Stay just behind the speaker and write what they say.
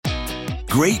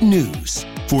Great news.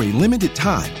 For a limited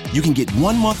time, you can get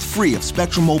 1 month free of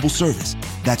Spectrum Mobile service.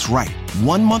 That's right,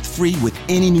 1 month free with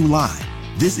any new line.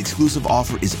 This exclusive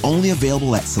offer is only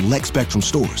available at select Spectrum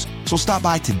stores, so stop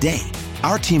by today.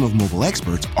 Our team of mobile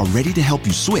experts are ready to help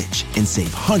you switch and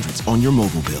save hundreds on your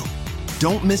mobile bill.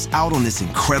 Don't miss out on this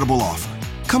incredible offer.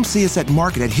 Come see us at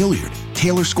Market at Hilliard,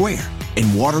 Taylor Square,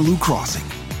 and Waterloo Crossing.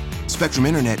 Spectrum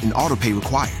Internet and autopay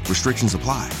required. Restrictions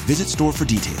apply. Visit store for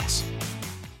details.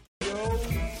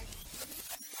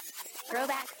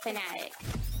 Throwback Fanatic.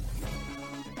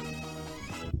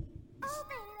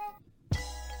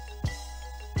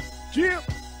 Yeah.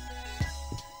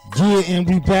 Yeah, and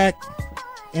we back.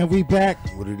 And we back.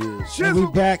 What it is. Shizzle, And we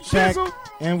back. Shizzle.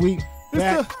 And we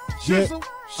back. It's the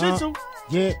Shizzle.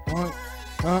 Yeah.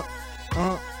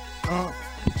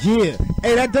 Yeah.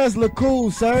 Hey, that does look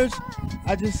cool, Serge.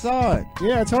 I just saw it.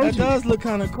 Yeah, I told That you. does look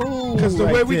kind of cool. Because the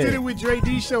right way we there. did it with Dre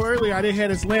D's show earlier, I didn't have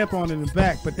this lamp on in the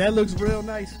back, but that looks real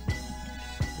nice.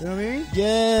 You know what I mean?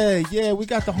 Yeah. We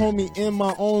got the homie In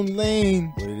My Own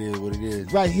Lane What it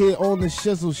is. right here on the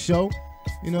Shizzle Show.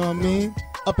 You know what I mean?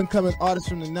 Up and coming artist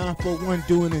from the 941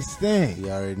 doing his thing.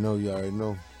 You already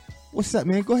know. What's up,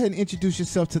 man? Go ahead and introduce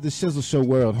yourself to the Shizzle Show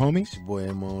world, homie. It's your boy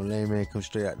in my own lane, man. Come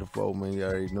straight out the fold, man. You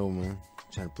already know, man.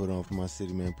 Trying to put on for my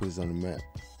city, man. Put us on the map.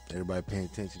 Everybody paying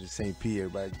attention to St. P.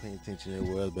 Everybody paying attention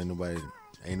everywhere else, but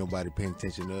ain't nobody paying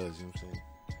attention to us. You know what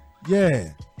I'm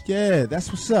saying? Yeah, that's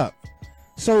what's up.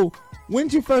 So, when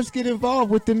did you first get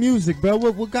involved with the music, bro?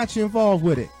 What got you involved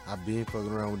with it? I've been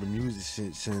fucking around with the music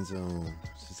since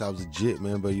I was a jit,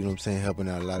 man. But you know what I'm saying, helping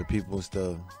out a lot of people and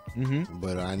stuff. Mm-hmm.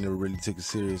 But I never really took it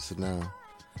serious. So now,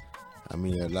 I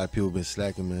mean, a lot of people been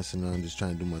slacking, man. So now I'm just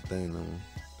trying to do my thing, man.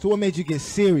 So, what made you get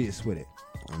serious with it?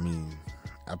 I mean,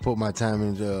 I put my time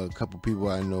into a couple people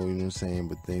I know, you know what I'm saying,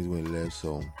 but things went left,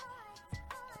 so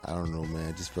I don't know, man.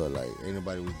 I just felt like ain't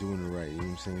nobody was doing it right, you know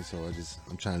what I'm saying? So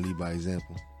I'm trying to lead by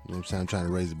example. You know what I'm saying? I'm trying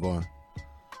to raise the bar. You know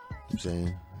what I'm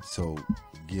saying? So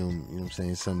give them, you know what I'm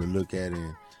saying, something to look at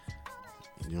and,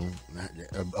 you know,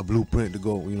 a blueprint to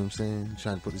go, you know what I'm saying?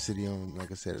 Trying to put the city on,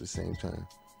 like I said, at the same time.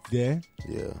 Yeah?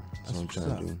 Yeah, that's what I'm trying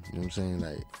to do. You know what I'm saying?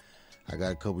 Like, I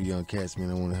got a couple young cats, man,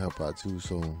 I want to help out too,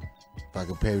 so if I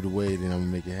can pave the way, then I'm going to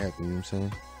make it happen, you know what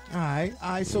I'm saying? All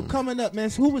right. So, coming up, man,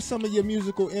 so who were some of your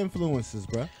musical influences,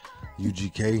 bro?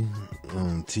 UGK,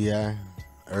 T.I.,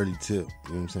 Early Tip,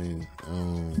 you know what I'm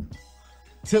saying?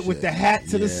 Tip with the hat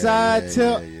to the side,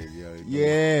 Tip?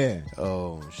 Yeah.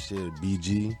 Oh, shit,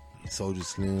 BG, Soldier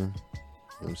Slim, you know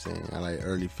what I'm saying? I like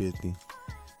Early 50, you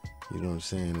know what I'm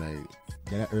saying? Like,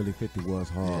 That early 50 was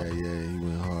hard. Yeah, he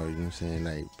went hard, you know what I'm saying?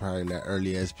 Like, probably like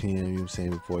early SPM, you know what I'm saying,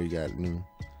 before you got, you know,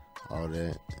 all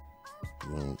that.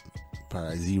 You know,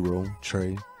 probably Zero,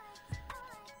 Trey.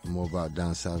 More about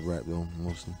down south rap, though,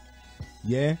 mostly.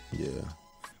 Yeah? Yeah.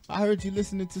 I heard you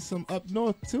listening to some up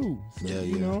north, too. So,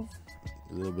 you know?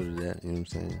 A little bit of that, you know what I'm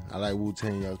saying? I like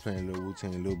Wu-Tang. I was playing a little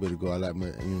Wu-Tang a little bit ago. I like, you know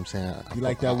what I'm saying? You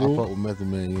like that Wu? I fuck with Method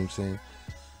Man, you know what I'm saying?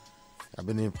 I've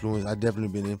been influenced. I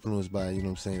definitely been influenced by, you know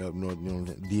what I'm saying, up north, you know,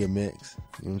 DMX. You know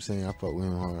what I'm saying? I fuck with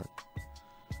him hard.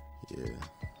 Yeah. You know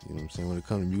what I'm saying? When it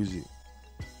comes to music,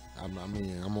 I'm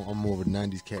more of a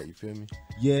 90s cat, you feel me?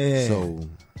 Yeah. So,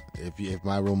 if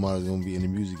my role model is going to be in the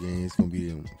music game, it's going to be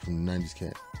from the 90s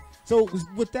cat. So,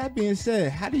 with that being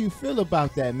said, how do you feel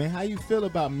about that, man? How you feel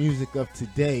about music of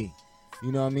today?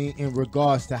 You know what I mean? In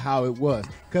regards to how it was.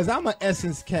 Because I'm an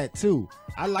Essence cat, too.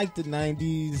 I like the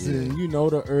 90s and, you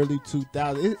know, the early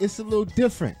 2000s. It's a little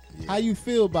different. Yeah. How you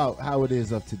feel about how it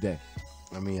is of today?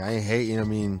 I mean, I ain't hating. I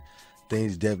mean,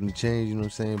 things definitely change, you know what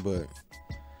I'm saying? But,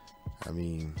 I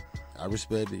mean, I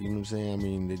respect it, you know what I'm saying? I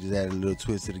mean, they just added a little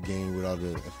twist to the game with all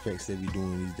the effects they be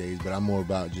doing these days. But I'm more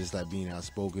about just, like, being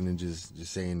outspoken and just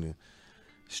saying the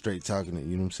straight talking it,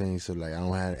 you know what I'm saying? So, like, I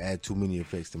don't have to add too many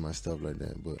effects to my stuff like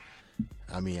that. But,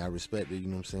 I mean, I respect it, you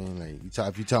know what I'm saying? Like,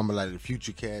 if you're talking about, like, the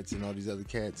Future Cats and all these other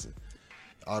cats,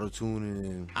 auto-tuning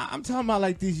and... I'm talking about,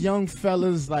 like, these young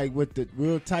fellas, like, with the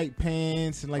real tight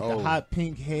pants and, like, the hot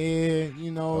pink hair, you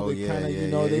know? They kind of, you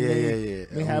know, they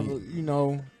may have, you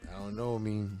know... I don't know, I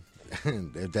mean...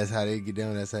 if that's how they get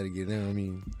down, that's how they get down. I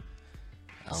mean,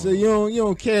 so you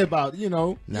don't care about, you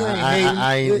know. Nah,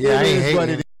 I ain't hating. What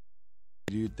it is.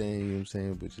 Do your thing, you know what I'm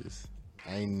saying? But just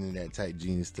I ain't into that tight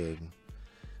jeans stuff.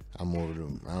 I'm more of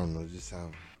them. I don't know, just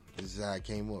how this is how I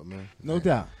came up, man. No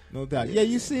doubt. Yeah,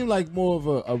 you seem like more of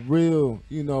a real,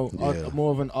 you know,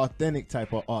 more of an authentic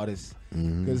type of artist.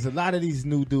 Because a lot of these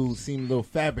new dudes seem a little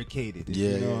fabricated.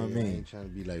 You know what I mean? I ain't trying to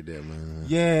be like that, man.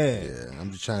 Yeah,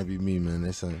 I'm just trying to be me, man.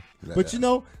 That's but you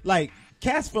know, like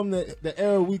cats from the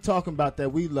era we talking about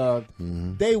that we loved,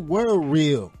 they were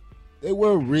real.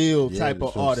 real Yeah, type that's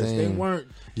of what I'm artists. They saying. weren't.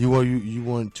 You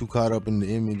weren't too caught up in the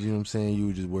image. You know what I'm saying? You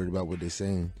were just worried about what they're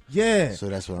saying. Yeah. So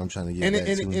that's what I'm trying to get And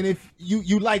back to. and if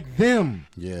you like them.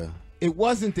 Yeah. It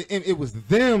wasn't it was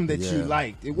them that you Yeah,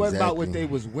 liked. It wasn't about what exactly.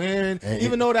 they was wearing. And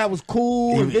even though that was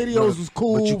cool and Even- videos was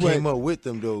cool. But you came up with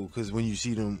them though, because when you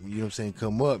see them, you know what I'm saying,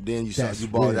 come up, then you That's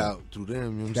bought real. out through them. You know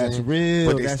what I'm That's saying?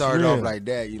 real, But they that's started real. off like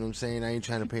that. You know what I'm saying? I ain't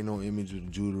trying to pay no image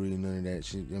with jewelry and none of that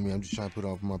shit. I mean, I'm just trying to put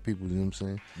on for my people. You know what I'm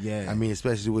saying? Yeah. I mean,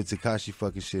 especially with Tekashi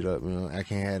fucking shit up. You know, I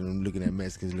can't have them looking at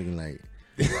Mexicans looking like.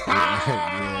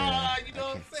 Ah, you know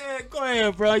what I'm saying? Go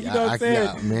ahead, bro. You know what I'm saying?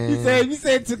 Yeah, man. You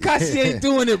said Tekashi ain't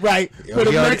doing it right for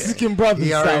the He already- Mexican brothers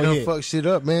He out already done here. fucked shit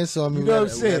up, man. So I mean, You know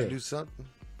what I'm we gotta saying? do something.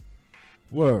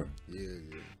 Word.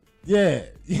 Yeah.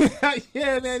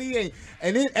 Yeah, man. He ain't.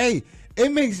 And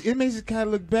it makes it kind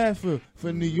of look bad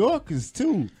for New Yorkers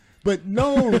too. But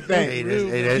no, that you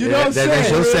know what I'm saying? That's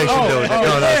your section, though.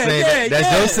 I'm saying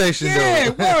that's your section, though. Yeah,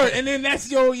 word. And then that's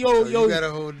your you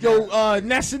gotta hold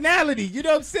nationality. You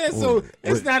know what I'm saying? So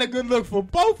it's not a good look for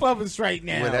both of us right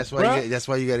now. Well, that's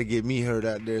why you got to get me heard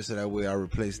out there, so that way I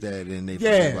replace that and they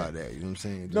forget about that. You know what I'm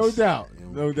saying? No doubt,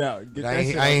 no doubt. Get I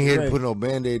ain't here to put no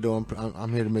band-aid though.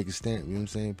 I'm here to make a stamp. You know what I'm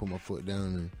saying? Put my foot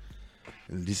down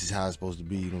and this is how it's supposed to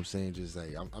be. You know what I'm saying? Just like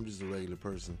I'm just a regular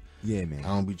person. Yeah, man. I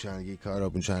don't be trying to get caught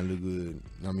up and trying to look good.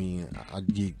 I mean, I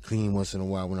get clean once in a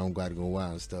while when I don't got to go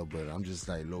wild and stuff, but I'm just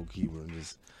like low key, bro.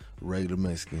 Just regular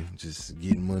Mexican, just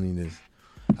getting money.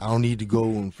 I don't need to go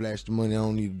and flash the money. I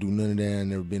don't need to do none of that. I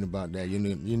never been about that. You're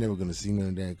never gonna see none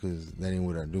of that because that ain't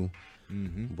what I do.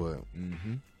 But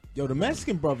Yo, the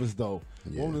Mexican brothers though,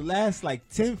 Yeah. over the last like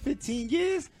 10, 15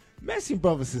 years, Mexican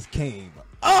brothers has came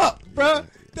up, bruh.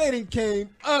 They done came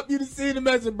up. You done seen the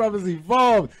Mexican brothers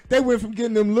evolve. They went from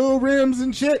getting them little rims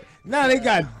and shit. Now they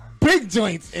got big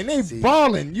joints and they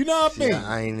balling. You know what I mean?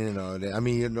 I ain't in all that. I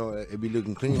mean, it be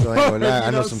looking clean though. I ain't gonna lie. I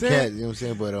know some cats. You know what I'm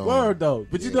saying? But word though.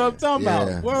 But you know what I'm talking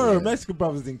about. Word. Yeah. Mexican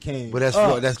brothers done came. But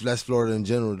that's Florida in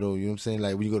general though. You know what I'm saying?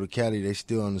 Like when you go to Cali, they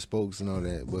still on the spokes and all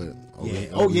that. But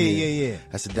over here,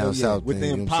 That's a down south with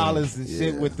thing, the you know what I'm Impalas saying? and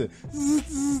shit. With the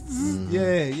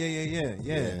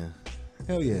yeah.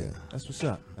 Hell yeah. That's what's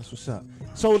up. That's what's up.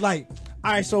 So like,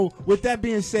 all right, so with that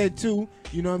being said too,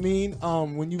 you know what I mean?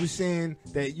 When you were saying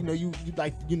that, you know, you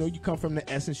like, you know, you come from the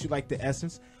essence, you like the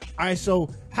essence. All right, so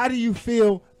how do you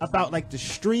feel about like the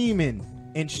streaming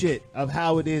and shit of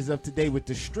how it is up to date with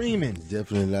the streaming?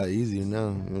 Definitely a lot easier now.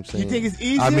 You know what I'm saying? You think it's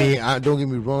easier? I mean, don't get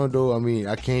me wrong though. I mean,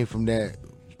 I came from that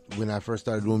when I first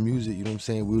started doing music. You know what I'm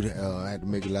saying? We would had to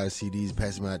make a lot of CDs,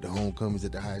 pass them out to homecomings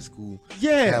at the high school.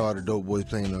 Yeah. Have all the dope boys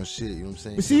playing on shit. You know what I'm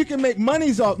saying? But see, you can make money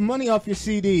off your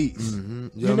CDs.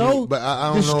 You know, I mean? But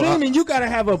I don't the know. streaming, you gotta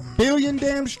have 1 billion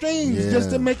damn streams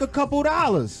just to make a couple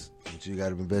dollars. But you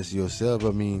gotta invest in yourself. I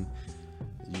mean,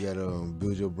 you gotta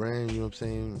build your brand. You know what I'm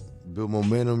saying? Build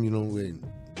momentum. You know, and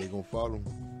they gonna follow.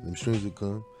 Them streams will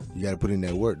come. You gotta put in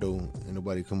that work though. Ain't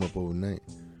nobody come up overnight.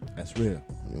 That's real. You know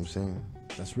what I'm saying?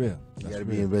 That's real. You That's gotta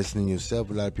real. be investing in yourself.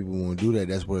 A lot of people won't do that.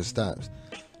 That's where it stops.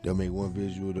 They'll make one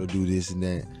visual, they'll do this and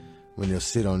that. When they'll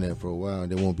sit on that for a while,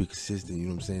 they won't be consistent. You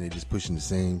know what I'm saying? They're just pushing the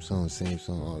same song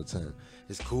all the time.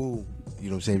 It's cool. You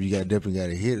know what I'm saying? If you definitely got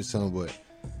a hit or something, but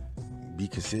be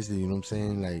consistent. You know what I'm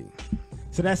saying? Like,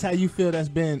 So that's how you feel that's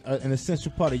been an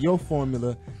essential part of your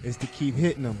formula is to keep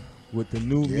hitting them with the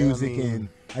new music. I mean,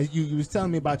 and you was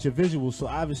telling me about your visuals, so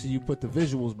obviously you put the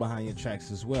visuals behind your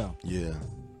tracks as well. yeah.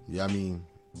 I mean,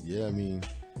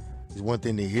 it's one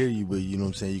thing to hear you, but you know what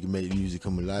I'm saying? You can make the music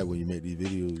come alive when you make these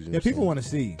videos. You know Yeah, people want to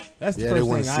see. That's the first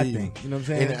thing I think. You know what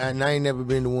I'm saying? And I ain't never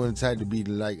been the one type to be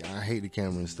like, I hate the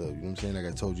camera and stuff. You know what I'm saying? Like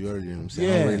I told you earlier, you know what I'm saying?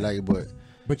 I don't really like it,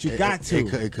 but you got to.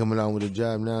 It coming along with the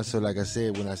job now. So like I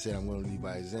said, when I said I'm going to lead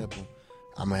by example,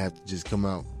 I'm going to have to just come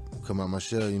out my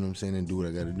shell, you know what I'm saying, and do what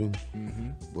I got to do.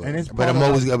 But I'm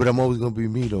always going to be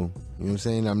me though. You know what I'm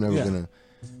saying? I'm never going to,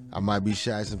 I might be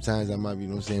shy sometimes, I might be, you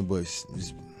know what I'm saying, but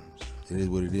it is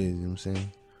what it is, you know what I'm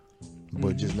saying?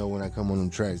 But just know when I come on them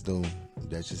tracks though,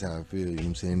 that's just how I feel, you know what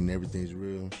I'm saying? And everything's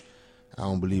real. I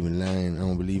don't believe in lying. I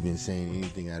don't believe in saying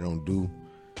anything I don't do.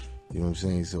 You know what I'm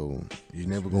saying? So you're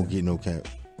never gonna get no cap.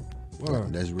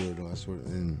 That's real though, I swear.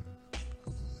 And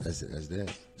that's it. That's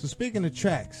that. So speaking of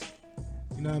tracks,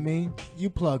 you know what I mean? You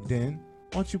plugged in.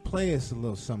 Why don't you play us a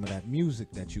little some of that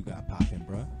music that you got popping,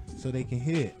 bro, so they can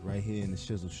hear it right here in the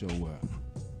Shizzle Show world.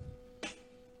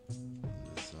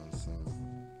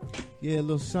 Yeah, a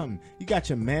little something. You got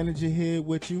your manager here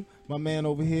with you, my man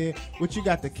over here. What you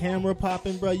got the camera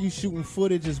popping, bro? You shooting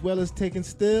footage as well as taking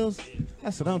stills?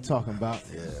 That's what I'm talking about.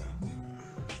 Yeah.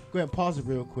 Go ahead and pause it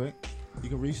real quick. You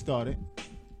can restart it.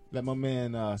 Let my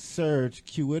man Serge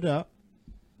cue it up.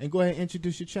 And go ahead and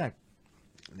introduce your track.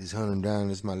 This Hunt 'Em Down,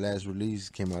 this is my last release.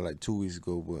 Came out like 2 weeks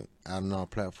ago, but out on all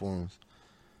platforms.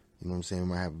 You know what I'm saying?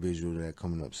 Might have a visual of that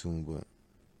coming up soon, but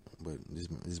this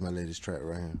is my latest track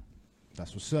right here.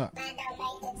 That's what's up.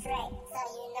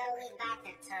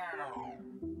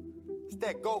 It's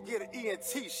that go get an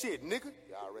ENT shit, nigga.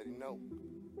 You already know.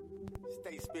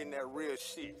 Stay spitting that real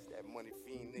shit. It's that money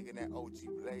fiend nigga, that OG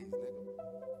Blaze nigga.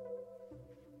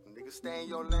 Nigga, stay in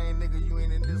your lane, nigga. You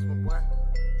ain't in this one, boy.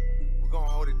 We gon'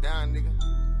 hold it down, nigga.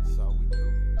 That's all we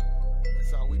do.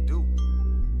 That's all we do.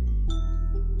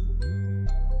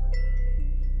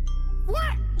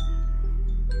 What?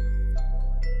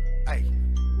 Hey,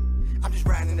 I'm just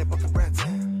riding in that bucket brown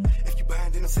town. If you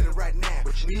buying, then I'm selling right now.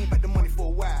 What you need about the money for a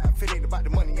while. If it ain't about the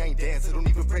money, I ain't dancing. Don't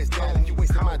even press down and you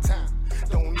wasting my time.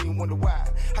 Don't even wonder why.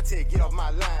 I tell you, get off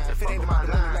my line. If it ain't about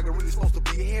the money like it really supposed to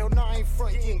be. Hell no, I ain't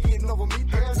front. You ain't getting over me.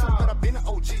 Hell no, but I been an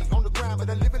OG. On the grind, but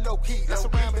I live it low key. That's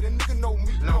around, but a nigga know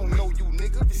me. I don't know you,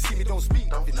 nigga. If you see me, don't speak.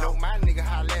 If you know my nigga,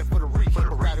 holla at for the reach. But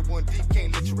ride it one deep,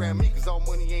 can't let you around me. Cause all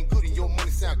money ain't good and your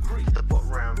money sound great. Fuck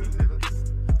around me,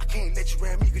 nigga. I can't let you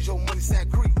around me cause your money sound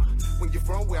great. When you're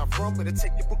from where I'm from, better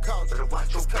take your precautions. Better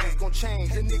watch your game. Gon'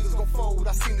 change, the niggas gon' fold.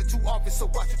 I seen it too often, so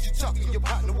watch what you talking. Your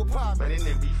partner will pop. But it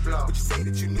be flawed. But you say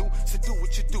that you knew, so do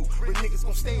what you do. Real niggas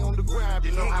gon' stay on the grind.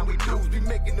 You know how we do. We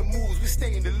making the moves, we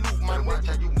stay in the loop. My watch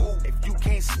how you move. If you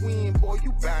can't swim, boy,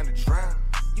 you bound to drown.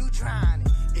 You drowning.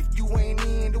 If you ain't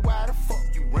in, then why the fuck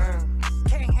you round?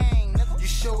 Can't hang, nigga. You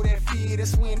show that fear,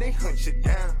 that's when they hunt you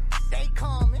down. They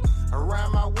coming.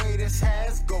 Around my way, that's how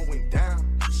it's going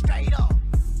down. Straight up.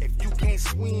 If you can't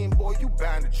swim, boy, you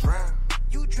bound to drown.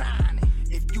 You drowning.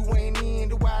 If you ain't in,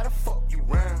 then why the fuck you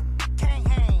round? Can't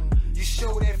hang. You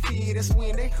show that fear, that's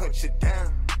when they hunt you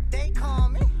down. They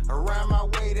coming. Around my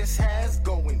way, that's how it's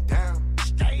going down.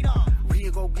 Straight up.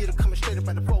 Real go get her coming straight up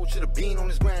at the pole. Should've been on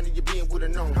this grind and you been with her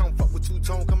known. I don't fuck with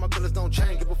two-tone, cause my colors don't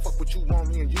change. Give a fuck what you want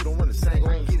me and you don't run the same.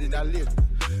 I ain't get it, I live it.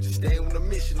 Just stay on the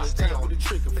mission and stay on the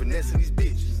trick of finessing these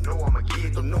bitches. Know I'ma get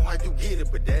it. Don't know how you get it,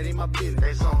 but that ain't my business.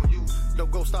 That's on you.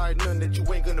 Don't go start nothing that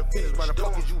you ain't gonna finish. Why the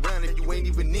fuck is you round if you ain't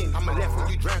even in? I'ma laugh when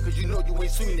you drown cause you know you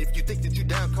ain't swimming. If you think that you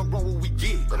down, come roll what we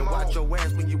get. Better watch your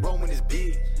ass when you rollin' this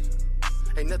bitch.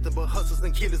 Ain't nothing but hustlers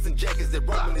and killers and jackets that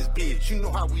rollin' this bitch. You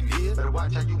know how we live. Better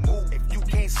watch how you move. If you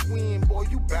can't swim, boy,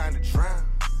 you bound to drown.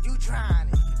 You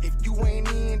drowning. If you ain't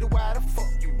in, then why the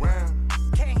fuck you round?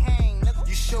 Can't hang, nigga.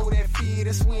 You show that fear,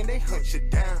 that's when they hunt you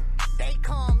down. They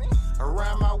coming.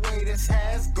 Around my way, that's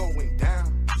how it's going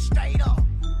down. Straight up.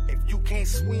 If you can't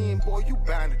swim, boy, you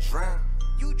bound to drown.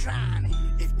 You drowning.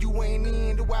 If you ain't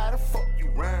in, then why the fuck you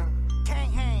round?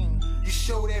 Can't hang. You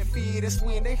show that fear, that's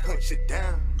when they hunt you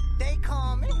down. They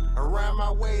coming. Around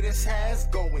my way, that's how it's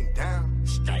going down.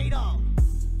 Straight up.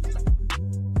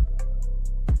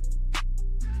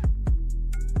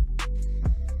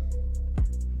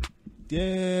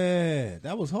 Yeah,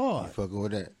 that was hard. You fucking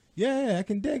with that? Yeah, I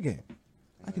can dig it.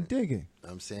 I can dig it.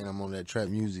 I'm saying I'm on that trap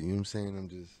music, you know what I'm saying? I'm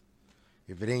just,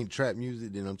 if it ain't trap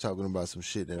music, then I'm talking about some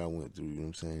shit that I went through, you know what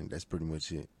I'm saying? That's pretty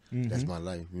much it. Mm-hmm. That's my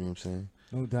life, you know what I'm saying?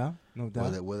 No doubt, no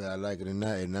doubt. Whether I like it or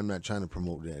not, and I'm not trying to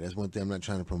promote that. That's one thing I'm not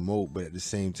trying to promote, but at the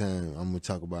same time, I'm going to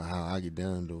talk about how I get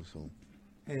down, though, so.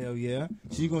 Hell yeah.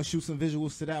 So you going to shoot some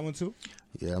visuals to that one, too?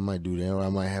 Yeah, I might do that, or I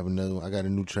might have another one. I got a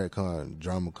new track called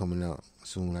Drama coming out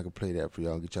soon. I can play that for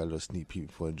y'all, get y'all a little sneak peek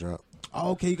before it drop.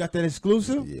 Oh, okay, you got that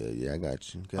exclusive? Yeah, I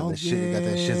got you. Oh, got that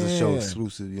Shizzle show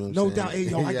exclusive, you know what I'm saying? No doubt. Hey,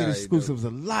 yo, I get exclusives a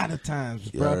lot of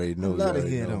times, bro. You already know. I love to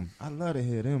hear them. I love to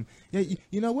hear them. Yeah,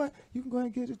 you know what? You can go ahead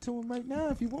and get it to him right now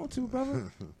if you want to,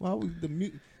 brother. Well,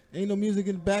 ain't no music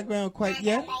in the background quite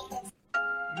yet. Hold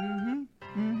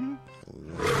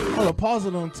on, pause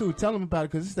it on, too. Tell them about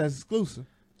it, because it's that exclusive.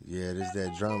 Yeah, this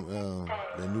that drum,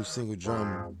 that new single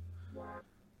Drum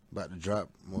about to drop.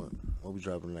 What we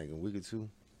dropping, like a week or two?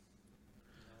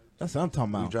 That's what I'm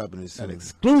talking about. We dropping this soon. That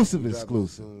exclusive.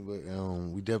 Soon, but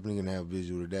we definitely gonna have a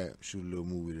visual to that. Shoot a little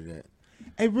movie to that.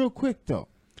 Hey, real quick though,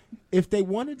 if they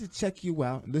wanted to check you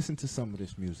out, listen to some of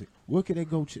this music, where could they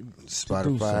go?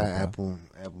 Spotify, Apple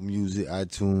Music,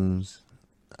 iTunes,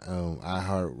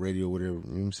 iHeart Radio, whatever. You know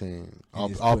what I'm saying?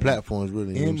 All platforms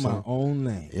really. You in know my own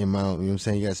lane. In my, you know what I'm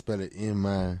saying? You gotta spell it in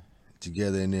my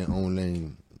together in their own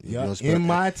lane. Yeah, in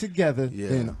my together,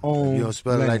 then own. If you don't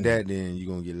spell lane. it like that, then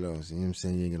you're gonna get lost. You know what I'm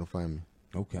saying? You ain't gonna find me.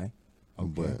 Okay.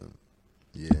 But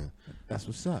yeah, that's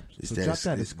what's up. So drop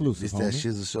that exclusive. It's that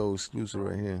Shizzle Show exclusive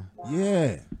right here.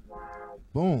 Yeah.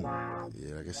 Boom.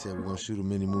 Yeah, like I said, we're gonna shoot a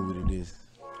mini movie to this.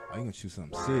 Oh, you gonna shoot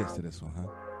something serious to this one, huh?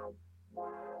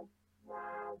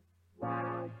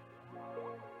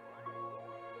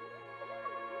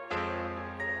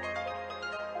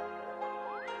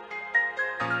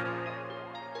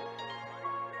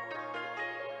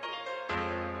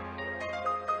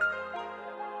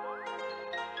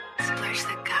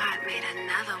 Splurge the God made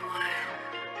another one.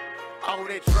 All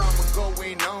that drama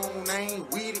going on, I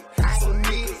ain't with it. Some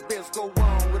niggas best go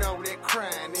on with all that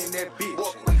crying in that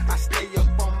bitch. I stay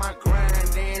up on my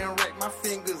grind and rack my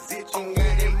fingers itching.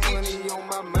 Got that money on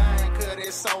my mind, cause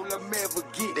that's all I'm ever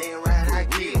get. Damn right I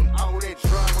get it. All that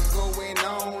drama going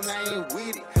on, I ain't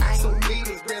with it. Some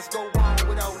niggas best go on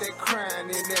with all that crying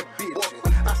in that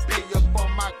bitch. I stay up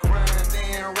on my grind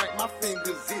and rack my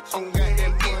fingers itching. Got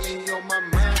that money on my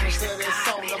mind, cause that's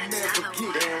all I'm ever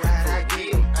get. Damn right I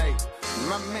get it. Ay,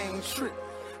 my main trip,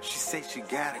 she say she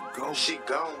gotta go. She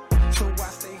gone. So I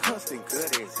stay hustling,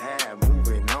 cause it's high,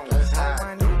 moving on. That's how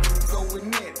my niggas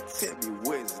going at it. Tell me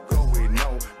what's going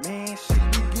on. Man,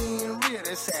 shit be getting real.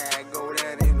 That's how I go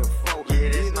down in the flow. Yeah,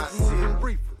 that's my moving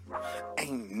reefer.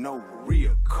 Ain't no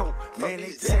real coke. Man,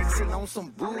 they texting on some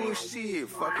bullshit.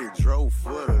 Fucking drove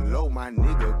for the low. My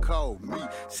nigga called me.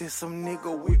 Said some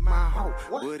nigga with my hoe.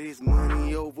 But it's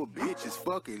money over bitches.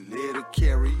 Fucking let her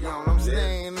carry on. I'm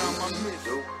staying on my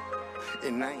middle.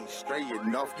 And I ain't straight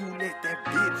enough. You let that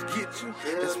bitch get you.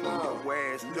 That's when your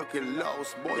ass looking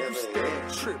lost. Boy, you stay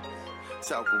tripping.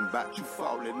 Talking about you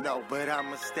falling off. But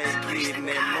I'ma stay getting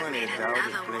that money, dog.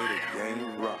 And play the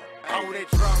game rock. All that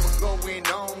drama going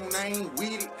on, I ain't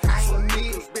with it. Some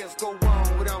niggas best go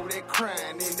on with all that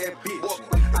crying in that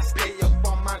bitch. I stay up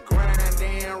on my grind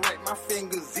and rack my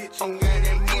fingers itching. Got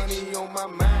that money on my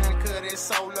mind, cause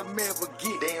that's all I'm ever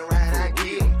get. Damn right I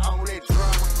get it. All that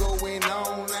drama going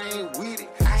on, I ain't with it.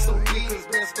 Some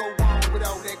niggas best go on with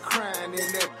all that crying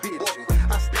in that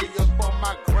bitch. I stay up on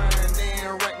my grind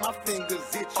and rack my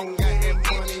fingers itching. Got that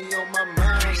money on my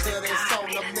mind, cause that's all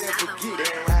I'm ever get.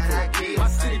 Damn right I get it. My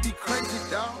city be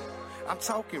crazy, dog. I'm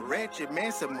talking ratchet,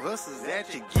 man. Some hustlers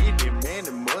at you get it, man.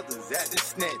 The mothers at the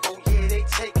snatch. Oh yeah, they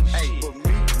take it. Hey, but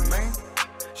me, man,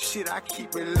 shit, I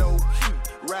keep it low key.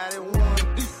 Riding one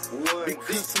deep.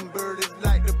 Because some birds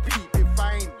like to peep. If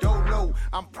I ain't dolo,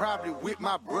 I'm probably with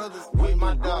my brothers, with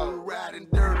my dog. Riding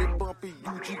dirty, bumpy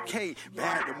UGK.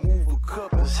 About to move a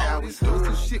couple. All this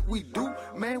hustle shit we do,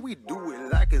 man, we do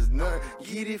it like it's none.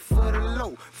 Get it for the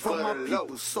low, for my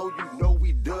people, so you know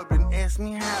we dubbing. Ask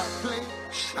me how I play,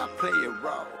 I play it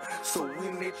raw. So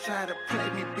when they try to play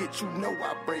me, bitch, you know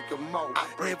I break them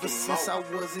off. Ever since I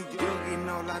was a youngin',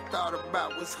 all I thought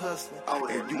about was hustling.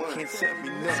 And you can't tell me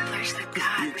nothing, cause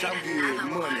bitch, I'm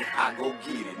getting money, I go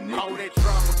get it, nigga. All that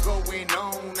drama going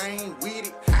on, I ain't with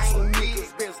it. Some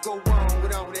niggas best go on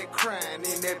with all that crying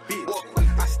in that bitch.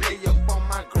 I stay up on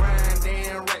my grind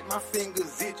and rack my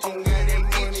fingers itching. Got that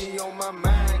money on my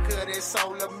mind, cause that's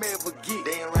all I'm ever get.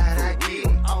 Damn right I get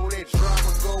it. All that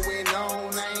drama going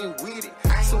on, I ain't with it.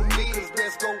 Some niggas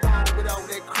best go on with all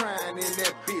that crying in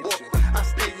that bitch. I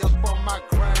stay up on my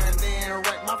grind and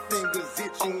rack my fingers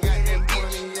itching. Got that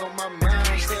money on my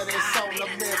mind, cause that's all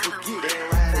I'm ever get.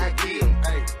 Damn right I get it.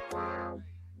 Hey.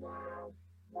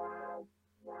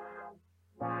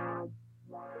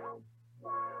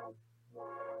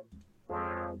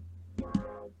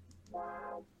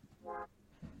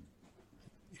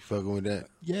 You fucking with that?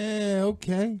 Yeah,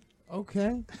 okay. All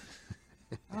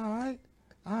right.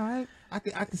 I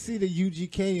can see the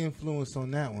UGK influence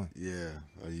on that one. Yeah.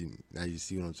 Now you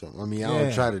see what I'm talking. I mean, I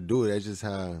don't try to do it. That's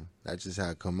just how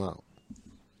it come out.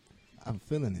 I'm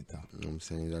feeling it though. You know what I'm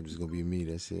saying? I'm just gonna be me.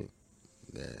 That's it.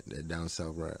 That down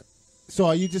south rap. So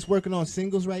are you just working on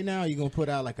singles right now? Are you gonna put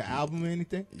out like an album or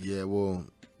anything? Yeah, well,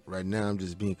 right now I'm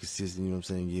just being consistent, you know what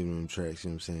I'm saying, giving them tracks, you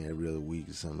know what I'm saying, every other week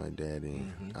or something like that.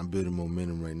 And I'm building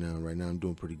momentum right now. Right now I'm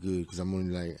doing pretty good because I'm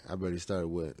only like, I barely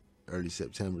started, early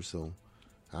September. So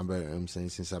I'm saying,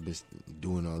 since I've been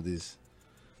doing all this,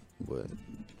 but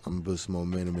I'm gonna build some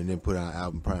momentum and then put out an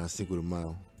album probably on Cinco de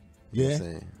Mayo. You know what I'm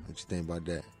saying? What you think about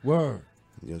that? Word.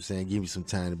 You know what I'm saying? Give me some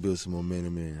time to build some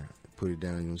momentum and put it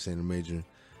down, you know what I'm saying, a major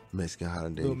Mexican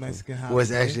holiday. Little Mexican holiday. Well,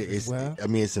 it's actually, I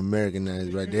mean, it's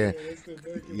Americanized right there.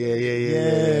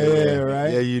 Yeah,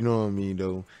 right. Yeah, you know what I mean,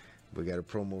 though. We got a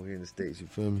promo here in the States, you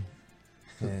feel me?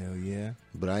 Hell yeah.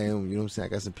 But I am, you know what I'm saying, I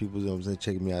got some people, you know what I'm saying,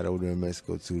 checking me out over there in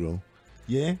Mexico, too, though.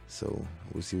 Yeah? So,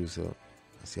 we'll see what's up.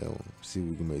 See if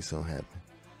we can make something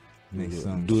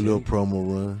happen. Do a little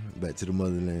promo run back to the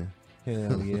motherland.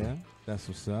 Hell yeah. That's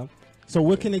what's up. So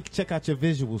where can they check out your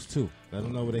visuals too? Let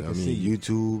them know where they can see you.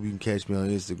 YouTube. You can catch me on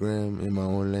Instagram in my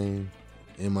own lane,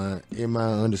 in my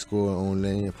 _own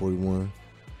lane 41. You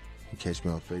can catch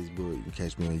me on Facebook. You can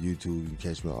catch me on YouTube. You can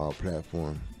catch me on all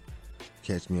platforms.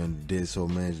 Catch me on Dead Soul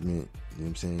Management. You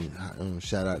know what I'm saying?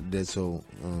 Shout out to Dead Soul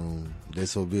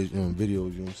videos. You know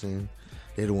what I'm saying?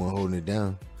 They're the one holding it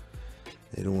down.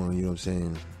 They're the one, you know what I'm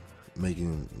saying,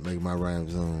 making my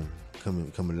rhymes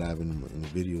come alive in the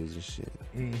videos and shit.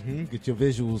 Get your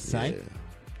visuals tight.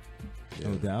 Yeah.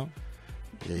 No doubt.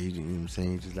 Yeah, you know what I'm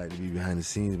saying? He just like to be behind the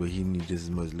scenes, but he need just as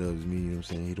much love as me, you know what I'm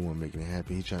saying? He the one making it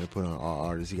happen. He trying to put on all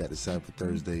artists. He got the Cypher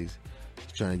Thursdays.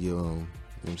 He's trying to give, you know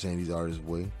what I'm saying, these artists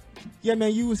away. Yeah,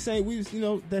 man, you was saying,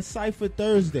 that Cypher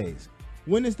Thursdays.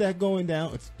 When is that going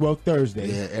down? It's, Thursday.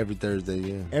 Yeah, every Thursday,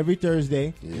 yeah. Every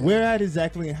Thursday. Yeah. Where at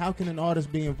exactly, and how can an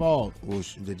artist be involved? Well,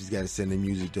 they just got to send their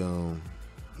music to,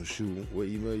 what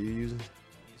email you using?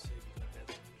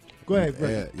 Go ahead,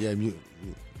 bro. Yeah,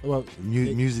 Well,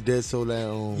 Music Dead Soul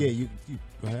at you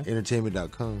go ahead.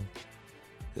 entertainment.com.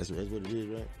 That's what it is,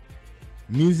 right?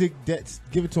 Music Dead.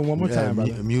 Give it to him one more time,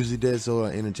 brother. Music Dead Soul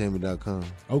at entertainment.com.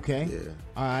 Okay. Yeah.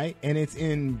 All right, and it's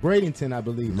in Bradenton, I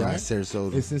believe, Nah, right?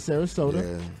 Sarasota. It's in Sarasota.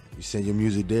 Yeah. You send your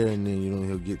music there, and then,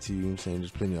 he'll get to you, you know what I'm saying?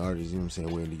 There's plenty of artists, you know what I'm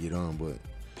saying, waiting to get on, but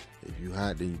if you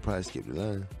hot, then you probably skip the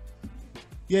line.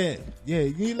 Yeah.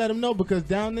 You need to let them know, because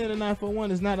down there, the 941,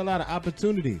 there's not a lot of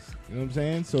opportunities. You know what I'm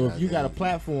saying? So if you got a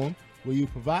platform where you're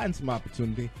providing some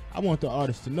opportunity, I want the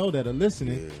artists to know that are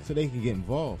listening, so they can get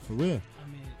involved, for real. I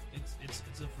mean,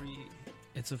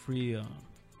 it's a free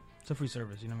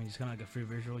service. You know what I mean? It's kind of like a free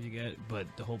visual you get, but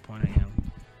the whole point of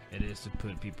it is to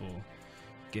put people,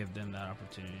 give them that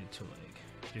opportunity to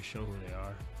like just show who they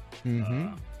are.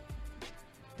 Mm-hmm.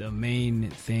 The main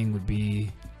thing would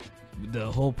be,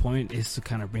 the whole point is to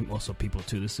kind of bring also people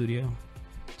to the studio.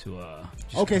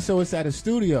 So it's at a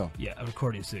studio. Yeah, a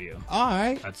recording studio. All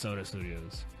right. At Soda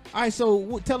Studios. All right,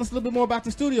 so tell us a little bit more about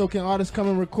the studio. Can artists come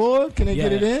and record? Can they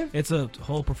get it in? It's a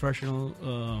whole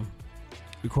professional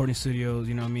recording studio.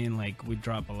 You know what I mean? Like, we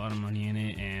drop a lot of money in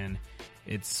it, and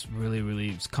it's really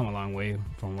it's come a long way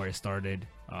from where it started.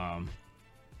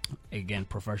 Again,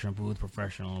 professional booth,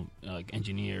 professional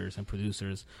engineers and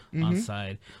producers on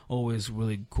site. Always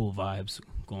really cool vibes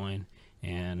going,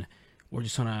 and we're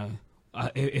just trying to.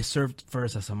 It served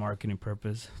first as a marketing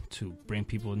purpose to bring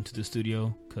people into the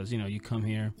studio, because you come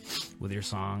here with your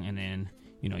song, and then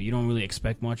you don't really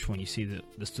expect much when you see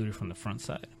the studio from the front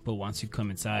side, but once you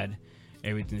come inside,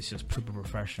 everything's just super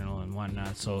professional and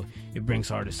whatnot. So it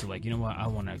brings artists to like, you know what, I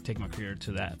want to take my career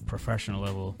to that professional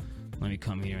level. Let me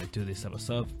come here and do this type of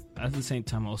stuff. At the same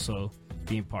time, also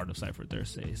being part of Cypher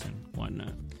Thursdays and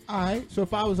whatnot. All right. So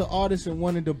if I was an artist and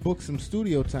wanted to book some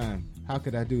studio time, how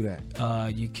could I do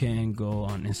that? You can go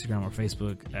on Instagram or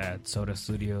Facebook at Soda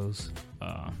Studios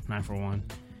 941,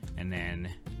 and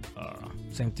then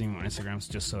same thing on Instagram. It's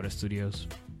just Soda Studios.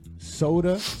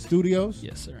 Soda Studios.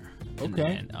 Yes, sir.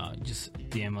 Okay. And just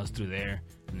DM us through there,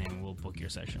 and then we'll book your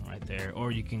session right there.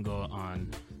 Or you can go on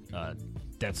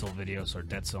Dead Soul Videos or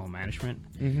Dead Soul Management.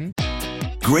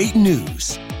 Great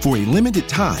news! For a limited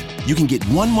time, you can get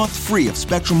 1 month free of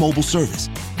Spectrum Mobile service.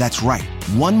 That's right,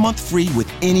 1 month free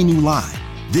with any new line.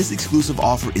 This exclusive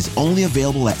offer is only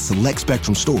available at select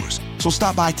Spectrum stores, so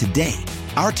stop by today.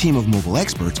 Our team of mobile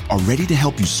experts are ready to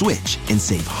help you switch and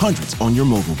save hundreds on your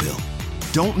mobile bill.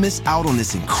 Don't miss out on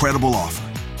this incredible offer.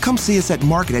 Come see us at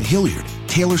Market at Hilliard,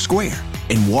 Taylor Square,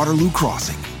 and Waterloo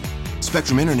Crossing.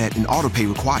 Spectrum Internet and autopay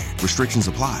required. Restrictions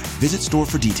apply. Visit store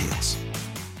for details.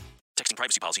 Texting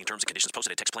privacy policy and terms and conditions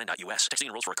posted at textplan.us. Texting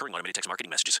enrolls for recurring automated text marketing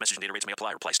messages. Message and data rates may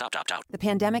apply. Reply stop to opt out. The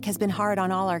pandemic has been hard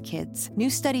on all our kids. New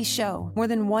studies show more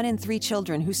than 1 in 3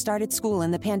 children who started school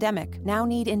in the pandemic now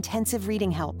need intensive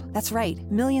reading help. That's right.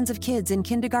 Millions of kids in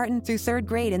kindergarten through 3rd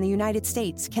grade in the United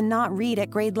States cannot read at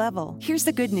grade level. Here's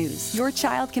the good news. Your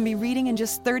child can be reading in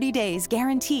just 30 days,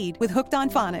 guaranteed, with Hooked on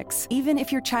Phonics. Even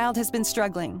if your child has been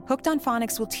struggling, Hooked on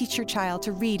Phonics will teach your child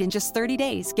to read in just 30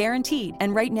 days, guaranteed.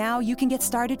 And right now, you can get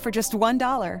started for just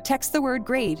 $1. Text the word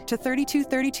GRADE to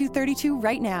 323232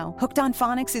 right now. Hooked on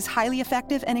Phonics is highly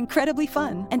effective and incredibly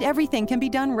fun, and everything can be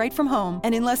done right from home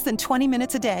and in less than 20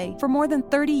 minutes a day. For more than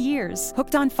 30 years,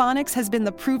 Hooked on Phonics has been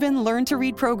the proven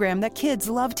learn-to-read program that kids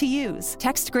love to use.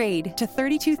 Text GRADE to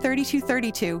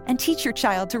 323232 and teach your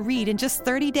child to read in just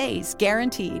 30 days,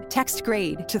 guaranteed. Text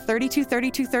GRADE to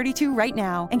 323232 right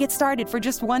now and get started for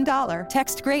just $1.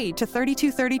 Text GRADE to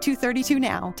 323232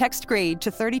 now. Text GRADE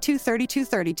to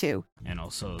 323232. And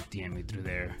also DM me through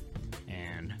there,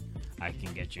 and I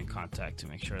can get you in contact to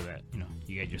make sure that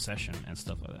you get your session and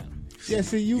stuff like that. Yeah,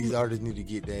 see, these artists need to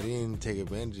get that in, take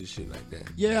advantage of shit like that.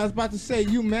 Yeah, I was about to say,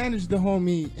 you manage the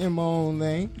homie in my own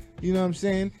lane. You know what I'm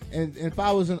saying? And if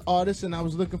I was an artist and I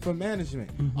was looking for management,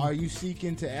 are you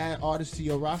seeking to add artists to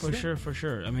your roster? For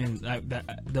sure. I mean,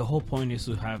 the whole point is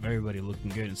to have everybody looking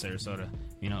good in Sarasota.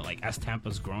 Like as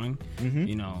Tampa's growing,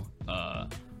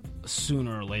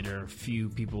 sooner or later, few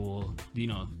people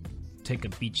will, take a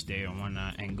beach day or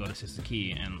whatnot and go to Sister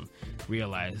Key and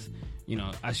realize,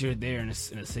 as you're there in a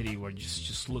city where it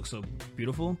just looks so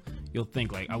beautiful, you'll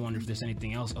think like, I wonder if there's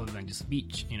anything else other than just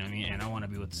beach. You know what I mean? And I want to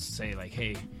be able to say like,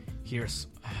 hey, here's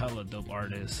hella dope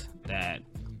artists that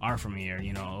are from here.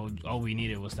 You know, all we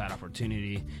needed was that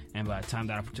opportunity, and by the time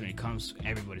that opportunity comes,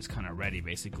 everybody's kind of ready,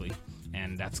 basically.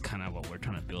 And that's kind of what we're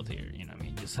trying to build here. You know what I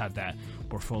mean? Just have that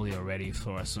portfolio ready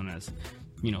for as soon as,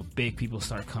 you know, big people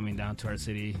start coming down to our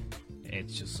city.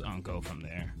 It's just go from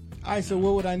there. All right, so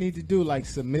what would I need to do? Like,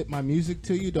 submit my music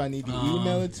to you? Do I need to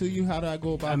email it to you? How do I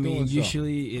go about doing so?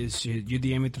 Usually is you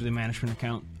DM it through the management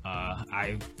account.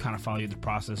 I kind of follow you the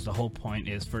process. The whole point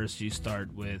is first you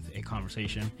start with a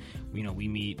conversation. You know, we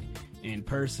meet in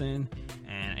person,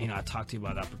 and, you know, I talk to you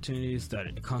about the opportunities that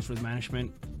it comes with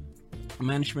management.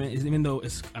 Management is, even though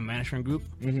it's a management group,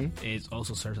 it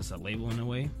also serves as a label in a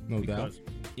way. No doubt.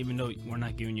 Even though we're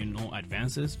not giving you no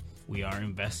advances, we are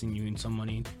investing you in some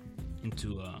money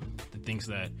into the things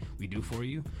that we do for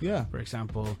you. Yeah. For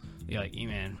example, like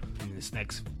man, in this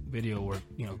next video, we're,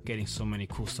 you know, getting so many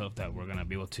cool stuff that we're gonna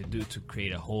be able to do to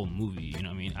create a whole movie. You know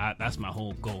what I mean? That's my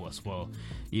whole goal as well.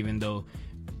 Even though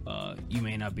you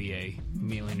may not be a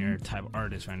millionaire type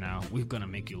artist right now, we're gonna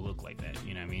make you look like that.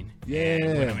 You know what I mean? Yeah. And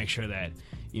we're gonna make sure that,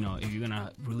 you know, if you're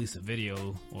gonna release a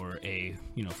video or a,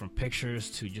 you know, from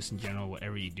pictures to just in general,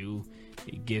 whatever you do,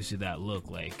 it gives you that look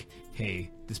like, hey,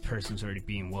 this person's already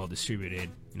being well distributed.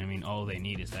 You know what I mean? All they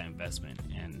need is that investment,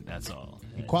 and that's all.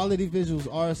 And quality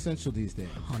visuals are essential these days.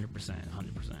 100%.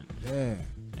 Yeah.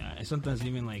 Yeah, and sometimes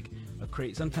even like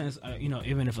sometimes, you know,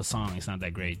 even if a song is not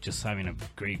that great, just having a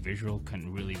great visual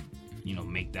can really, you know,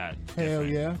 make that Hell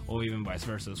different. yeah. Or even vice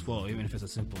versa as well. Even if it's a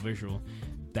simple visual,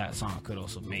 that song could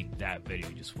also make that video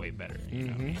just way better. You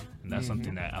know what I mean? And that's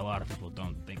something that a lot of people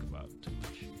don't think about too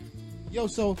much. Yo,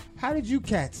 so how did you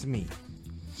cats meet?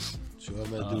 Sure, I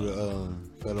met through the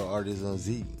fellow artist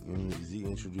Zeke. You know, Zeke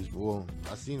introduced me. Well,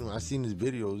 I seen his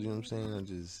videos. You know what I'm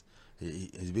saying?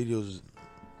 His videos,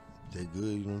 they're good.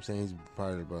 You know what I'm saying? He's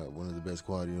probably about one of the best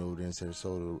quality over there in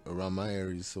Sarasota, around my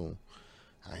area. So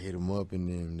I hit him up, and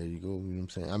then there you go. You know what I'm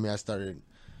saying? I mean, I started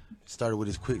with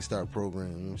his quick start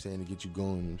program, you know what I'm saying, to get you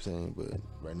going, you know what I'm saying,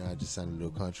 but right now I just signed a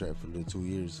little contract for a little 2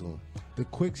 years. So the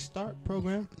quick start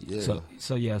program? Yeah.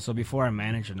 So before I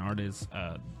manage an artist,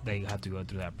 they have to go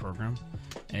through that program,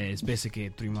 and it's basically a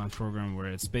 3-month program where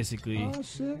it's basically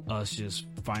us just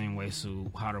finding ways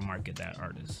to how to market that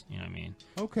artist. You know what I mean?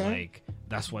 Okay. Like,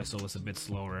 that's why it's a bit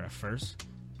slower at first.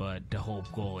 But the whole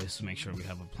goal is to make sure we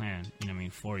have a plan, you know what I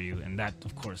mean, for you. And that,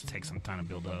 of course, takes some time to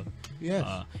build up. Yes.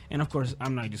 And, of course,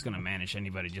 I'm not just going to manage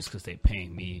anybody just because they pay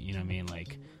me, you know what I mean?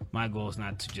 Like, my goal is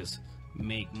not to just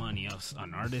make money off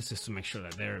an artist, is to make sure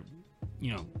that they're,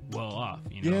 you know, well off,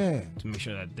 you know? Yeah. To make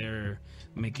sure that they're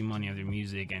making money on their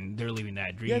music and they're living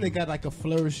that dream. Yeah, they got like a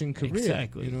flourishing career.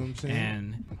 Exactly. You know what I'm saying?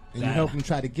 And you help them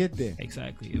try to get there.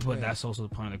 Exactly. But that's also the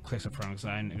point of the quick start program, because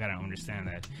I got to understand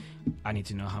that I need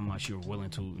to know how much you're willing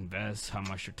to invest, how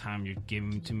much your time you're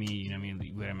giving to me. You know what I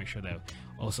mean? We got to make sure that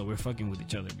also we're fucking with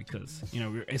each other, because, you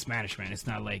know, it's management. It's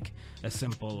not like a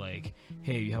simple, like,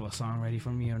 hey, you have a song ready for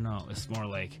me or no. It's more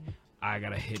like, I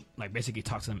gotta basically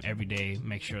talk to them every day,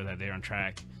 make sure that they're on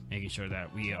track, making sure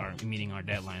that we are meeting our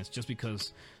deadlines. Just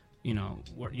because, you know,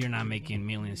 you're not making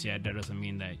millions yet, that doesn't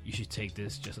mean that you should take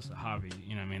this just as a hobby.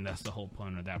 You know what I mean? That's the whole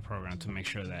point of that program, to make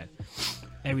sure that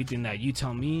everything that you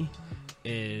tell me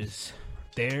is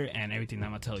there, and everything that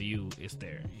I'm gonna tell you is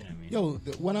there. You know what I mean?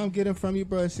 Yo, what I'm getting from you,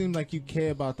 bro, it seems like you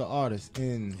care about the artist,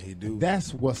 and he do.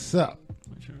 That's what's up.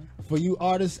 Sure. For you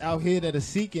artists out here that are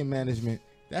seeking management,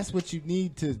 that's what you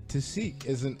need to seek,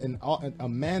 is a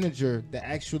manager that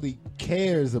actually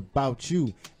cares about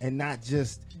you and not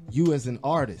just you as an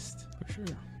artist. For sure.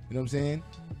 You know what I'm saying?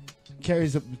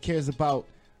 Cares about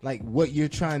like what you're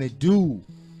trying to do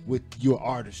with your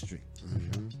artistry.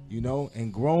 Mm-hmm. You know,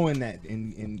 and growing that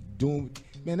and doing.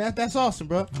 Man, that's awesome,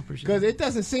 bro. Because it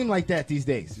doesn't seem like that these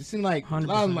days. It seems like 100%. a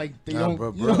lot of them, like they don't.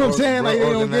 Bro, you know what I'm saying? Like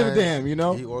they don't give a damn. You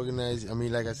know. He organized. I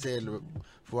mean, like I said,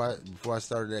 before I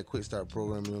started that quick start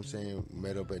program, you know what I'm saying,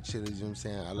 met up at Chili's, you know what I'm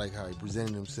saying, I like how he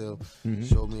presented himself,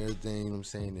 showed me everything, you know what I'm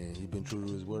saying, and he been true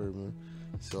to his word, man.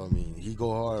 So I mean, he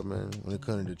go hard, man, when it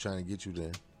comes to trying to get you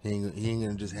there. He ain't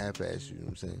gonna just half-ass you, you know what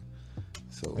I'm saying.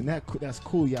 So and that's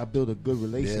cool. Y'all build a good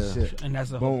relationship, and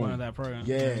that's the whole point of that program.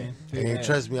 Yeah, and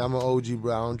trust me, I'm an OG,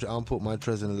 bro. I don't put my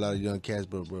trust in a lot of young cats,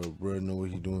 but bro know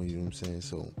what he doing. You know what I'm saying?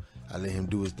 So I let him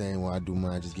do his thing while I do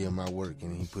mine. Just give him my work,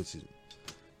 and he puts it.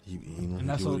 And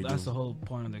that's the whole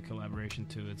point of the collaboration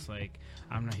too. It's like,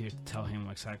 I'm not here to tell him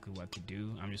exactly what to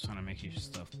do. I'm just trying to make your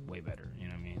stuff way better. You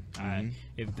know what I mean?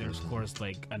 If there's, of course,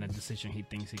 like a decision he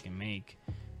thinks he can make,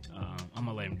 I'm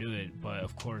gonna let him do it. But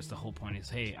of course, the whole point is,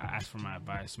 hey, I ask for my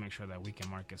advice to make sure that we can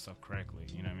market stuff correctly.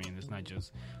 You know what I mean? It's not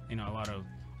just, you know, a lot of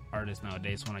artists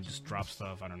nowadays want to just drop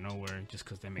stuff out of nowhere just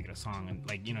because they make it a song. And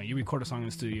like, you know, you record a song in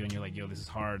the studio and you're like, yo, this is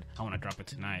hard, I want to drop it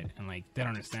tonight. And like, they don't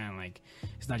understand, like,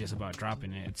 it's not just about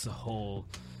dropping it, it's a whole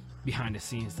behind the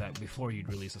scenes that before you'd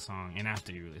release a song and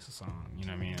after you release a song, you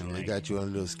know what I mean? Yeah, like, they got you on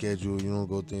a little schedule. You don't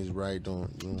go things right.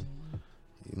 Just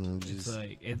it's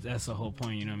like that's the whole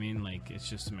point, you know what I mean? Like, it's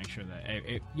just to make sure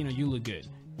that you know, you look good,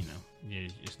 you know.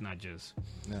 It's not just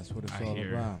that's what it's all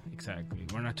about. Exactly.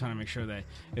 We're not trying to make sure that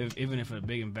even if a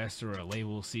big investor or a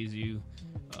label sees you,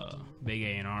 big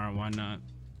A&R and whatnot,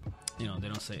 you know, they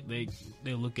don't say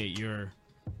they look at your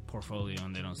portfolio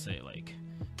and they don't say like,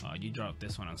 you dropped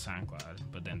this one on SoundCloud,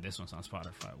 but then this one's on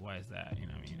Spotify. Why is that? You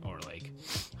know what I mean? Or like,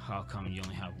 how come you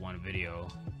only have one video,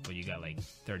 but you got like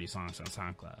 30 songs on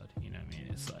SoundCloud? You know what I mean?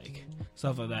 It's like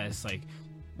stuff like that. It's like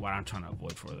what I'm trying to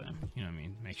avoid for them. You know what I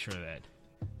mean? Make sure that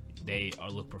they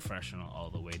look professional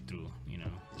all the way through. You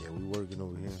know? Yeah, we working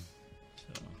over here.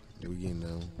 So yeah, we getting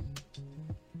down.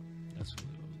 That's what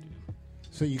we'll do.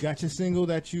 So you got your single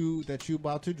that you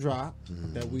about to drop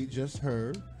that we just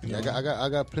heard. Yeah, I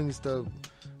got plenty of stuff.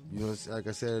 You know, like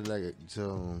I said, like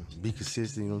to be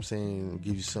consistent. You know what I'm saying?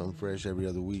 Give you something fresh every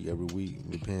other week, every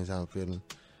week. Depends how I'm feeling.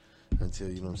 Until,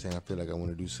 you know what I'm saying, I feel like I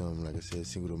want to do something. Like I said,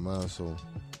 single to mile. So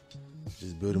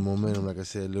just building momentum. Like I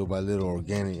said, little by little,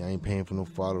 organic. I ain't paying for no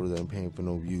followers. I ain't paying for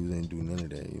no views. I ain't doing none of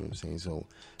that. You know what I'm saying? So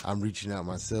I'm reaching out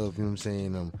myself. You know what I'm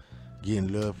saying? I'm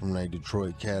getting love from like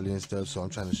Detroit, Cali, and stuff. So I'm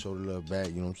trying to show the love back.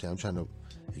 You know what I'm saying? I'm trying to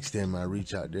extend my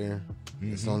reach out there.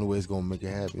 That's the only way it's gonna make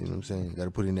it happen. You know what I'm saying? Got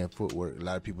to put in that footwork. A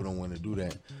lot of people don't want to do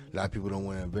that. A lot of people don't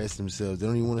want to invest themselves. They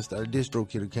don't even want to start a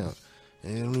DistroKid account,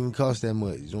 and it don't even cost that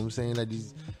much. You know what I'm saying? Like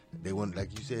they want,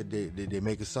 like you said, they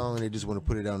make a song and they just want to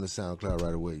put it out on the SoundCloud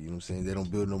right away. You know what I'm saying? They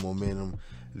don't build no momentum,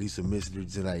 at least a mystery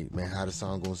to like, man, how the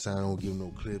song gonna sound. I don't give them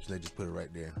no clips, and they just put it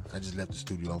right there. I just left the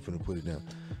studio. I'm finna put it down.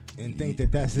 And think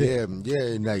that's it. Yeah,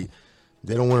 and like.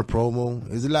 They don't want a promo.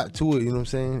 There's a lot to it, you know what I'm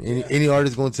saying? Any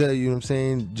artist gonna tell you know what I'm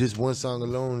saying? Just one song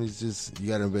alone is just, you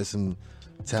gotta invest some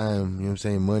time, you know what I'm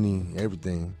saying? Money,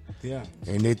 everything. Yeah.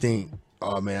 And they think,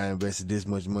 oh man, I invested this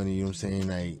much money, you know what I'm saying?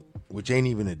 Like, which ain't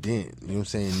even a dent, you know what I'm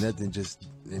saying? Nothing, just,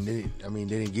 and they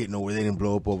didn't get nowhere. They didn't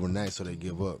blow up overnight, so they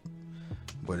give up.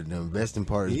 But the investing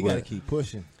part is you gotta keep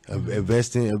pushing. The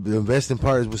investing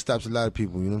part is what stops a lot of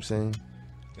people, you know what I'm saying?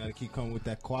 Gotta keep coming with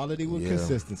that quality with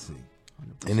consistency.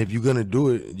 And if you're gonna do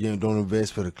it, you know, don't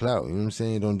invest for the clout. You know what I'm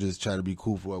saying? Don't just try to be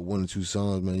cool for like 1 or 2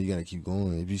 songs, man. You gotta keep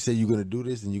going. If you say you're gonna do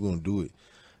this, then you're gonna do it.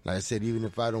 Like I said, even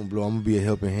if I don't blow, I'm gonna be a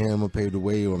helping hand. I'm gonna pave the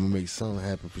way, or I'm gonna make something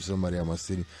happen for somebody out of my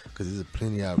city. Because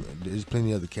there's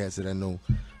plenty of other cats that I know,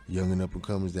 young and up and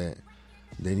comers, that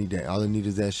they need that. All they need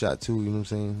is that shot too. You know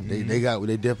what I'm saying?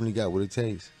 They definitely got what it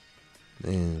takes.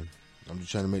 And I'm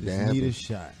just trying to make that happen. Need a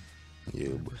shot. Yeah,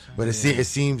 but it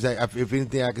seems like, if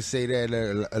anything, I could say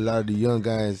that a lot of the young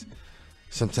guys,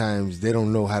 sometimes they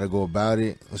don't know how to go about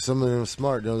it. Some of them are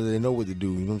smart, they know what to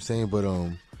do. You know what I'm saying? But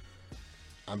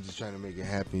I'm just trying to make it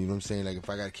happen. You know what I'm saying? Like, if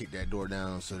I gotta kick that door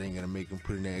down, so they ain't gonna make them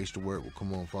put in that extra work. Well,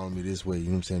 come on, follow me this way. You know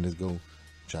what I'm saying? Let's go. I'm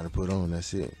trying to put on.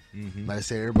 That's it. Like I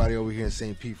said, everybody over here in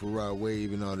St. Pete for Rod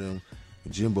Wave and all them,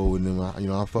 Jimbo and them.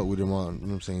 I fuck with them all. You know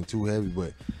what I'm saying? Too heavy,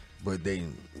 but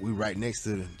we right next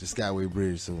to the Skyway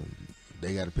Bridge, so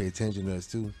they got to pay attention to us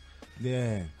too.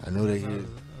 Yeah, I know they hear.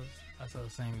 That's what I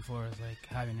was saying before. It's like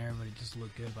having everybody just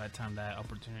look good by the time that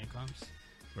opportunity comes.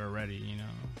 We're ready, you know.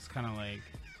 It's kind of like,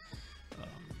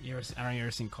 you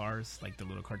ever seen Cars, like the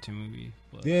little cartoon movie?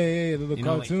 But, yeah, the little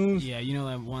cartoons. Like, you know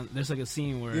that one. There's like a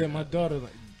scene where my daughter.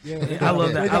 I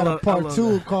love that. They got a part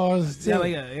 2 of Cars too.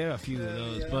 Yeah, a few of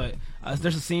those. But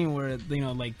there's a scene where, you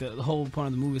know, like the whole point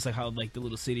of the movie is like how like the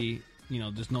little city, you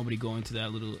know, there's nobody going to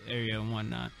that little area and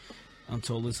whatnot.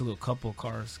 Until this little couple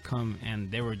cars come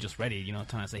and they were just ready, you know,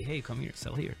 trying to say, hey, come here,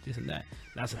 sell here, this and that.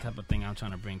 That's the type of thing I'm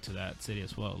trying to bring to that city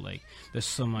as well. Like, there's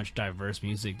so much diverse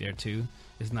music there too.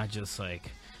 It's not just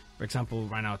like, for example,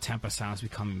 right now Tampa sound's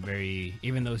becoming very,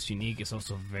 even though it's unique, it's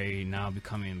also very now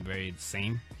becoming very the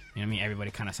same. You know what I mean?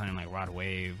 Everybody kind of sounding like Rod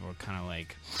Wave, or kind of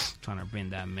like trying to bring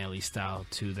that melee style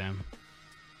to them.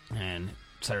 And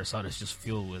Sarasota is just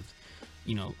filled with,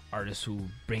 you know, artists who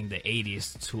bring the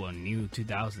 80s to a new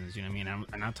 2000s, you know what I mean?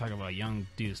 And I'm talking about young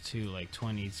dudes too, like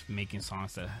 20s, making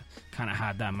songs that kind of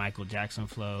had that Michael Jackson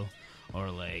flow, or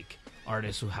like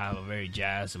artists who have a very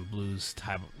jazz and blues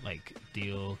type of like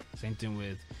deal. Same thing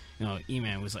with, you know,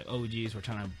 E-Man was like OGs. We're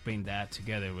trying to bring that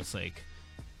together with like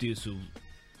dudes who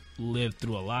lived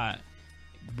through a lot,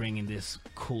 bringing this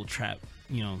cool trap,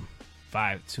 you know,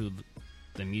 vibe to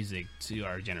the music to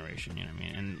our generation, you know what I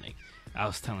mean? And like, I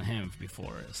was telling him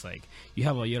before, it's like you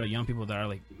have a lot of young people that are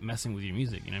like messing with your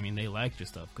music, you know what I mean? They like your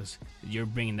stuff because you're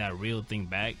bringing that real thing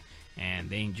back, and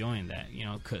they enjoying that,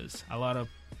 because a lot of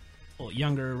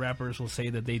younger rappers will say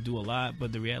that they do a lot,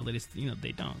 but the reality is,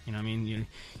 they don't. You know what I mean? You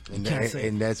can't say.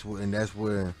 And that's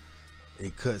where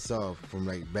it cuts off from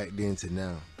like back then to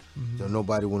now. Mm-hmm. So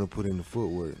nobody want to put in the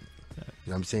footwork. You know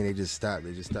what I'm saying? They just stop.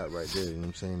 They just stop right there. You know what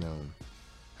I'm saying?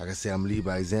 Like I said, I'm lead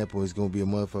by example. It's gonna be a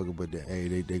motherfucker, but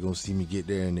they gonna see me get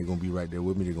there, and they gonna be right there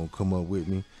with me. They gonna come up with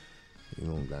me.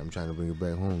 I'm trying to bring it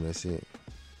back home. That's it.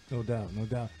 No doubt, no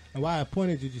doubt. And why I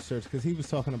pointed you to Search, because he was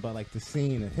talking about like the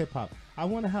scene of hip hop. I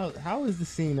wonder how is the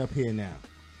scene up here now?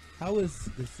 How is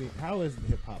the scene? How is the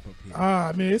hip hop up here?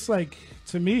 I mean, it's like,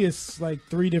 to me, it's like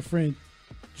 3 different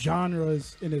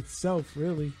genres in itself,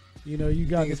 really. You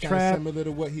got the trap. Similar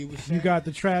to what he was saying? You got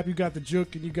the trap, you got the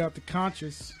juke, and you got the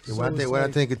conscious. Yeah, when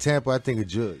I think of Tampa, I think of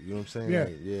juke. You know what I'm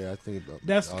saying? Yeah, I think about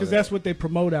that's because that's what they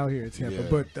promote out here in Tampa.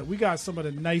 Yeah. But we got some of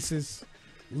the nicest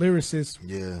lyricists.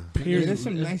 Yeah, period. There's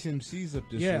some nice MCs up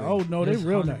this. Yeah. Oh no, they're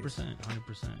real 100%, nice.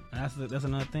 100%. That's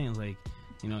another thing. It's like,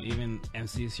 even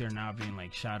MCs here now being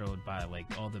like shadowed by like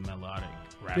all the melodic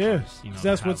rappers. Yeah,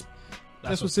 that's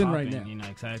what's in right now.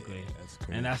 Exactly. Yeah, that's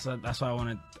crazy. And that's why I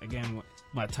wanted, again,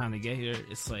 by the time to get here,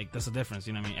 it's like that's the difference.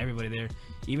 You know what I mean? Everybody there,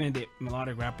 even the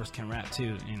melodic rappers can rap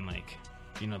too, and like,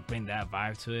 bring that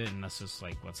vibe to it. And that's just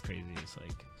like what's crazy. It's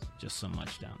like just so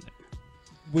much down there.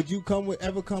 Would you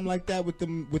ever come like that with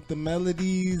the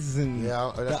melodies and the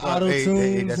auto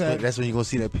tunes? Hey, that's when you're gonna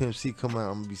see that Pimp C come out.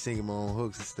 I'm gonna be singing my own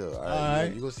hooks and stuff. All right.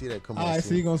 You're gonna see that come out. All right,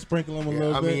 so you're gonna sprinkle them a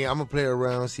little bit. I mean, I'm gonna play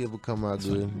around, see if it come out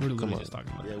good. We're literally just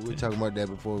talking about that. We were talking about that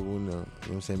before we you know what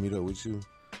I'm saying, meet up with you.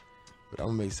 But I'm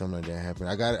gonna make something like that happen.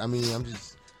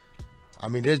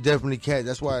 There's definitely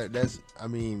cats.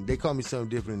 They call me something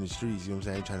different in the streets. You know what I'm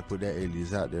saying? I ain't trying to put that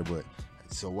alias out there, but.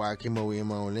 So why I came over in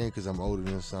my own lane, because I'm older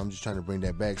than them, so I'm just trying to bring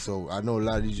that back. So I know a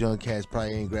lot of these young cats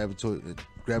probably ain't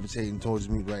gravitating towards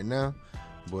me right now,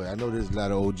 but I know there's a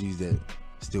lot of OGs that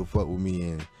still fuck with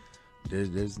me, and there's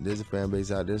a fan base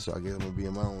out there. So I guess I'm gonna be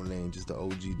in my own lane, just the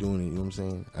OG doing it. You know what I'm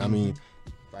saying? Mm-hmm. I mean,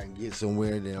 if I can get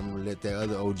somewhere, then I'm gonna let that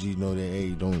other OG know that, hey,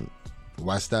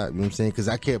 why stop? You know what I'm saying? Because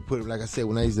I can't put it, like I said,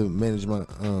 when I used to manage my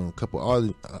couple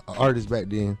artists back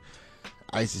then.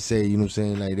 I used to say, you know what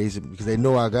I'm saying, like because they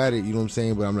know I got it, you know what I'm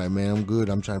saying, but I'm like, man, I'm good.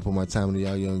 I'm trying to put my time into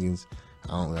y'all youngins.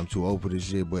 I'm too old for this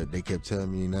shit, but they kept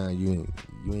telling me, nah, you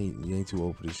ain't too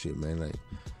old for this shit, man. Like,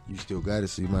 you still got it,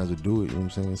 so you might as well do it, you know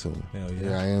what I'm saying? So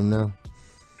here I am now.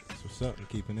 That's what's up, and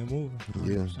keeping it moving.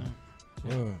 100%.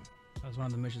 Yeah. That's one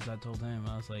of the missions I told him.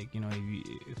 I was like,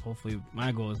 if hopefully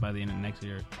my goal is by the end of next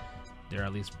year, they're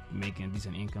at least making a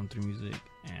decent income through music,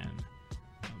 and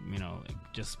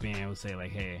just being able to say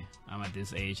like, hey, I'm at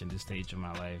this age and this stage of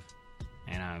my life,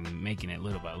 and I'm making it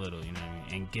little by little, you know what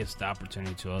I mean? And gives the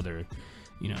opportunity to other,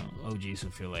 OGs who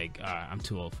feel like, I'm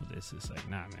too old for this. It's like,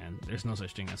 nah, man, there's no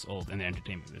such thing as old in the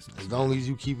entertainment business. As long as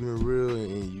you keeping it real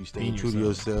and you staying true to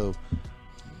yourself,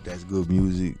 that's good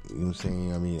music, you know what I'm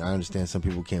saying? I mean, I understand some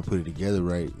people can't put it together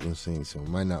right, you know what I'm saying? So it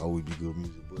might not always be good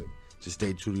music, but just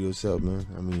stay true to yourself, man.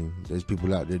 I mean, there's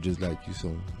people out there just like you,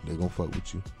 so they're gonna fuck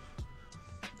with you.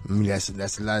 I mean, that's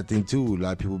a lot of things too. A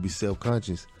lot of people be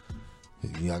self-conscious.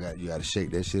 You got to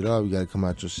shake that shit off. You got to come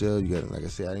out your shell. You got, like I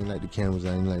said, I didn't like the cameras. I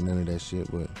didn't like none of that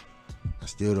shit, but I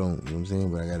still don't. You know what I'm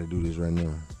saying? But I got to do this right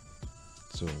now.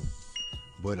 So,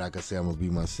 but like I said, I'm gonna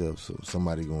be myself. So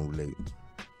somebody gonna relate.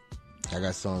 I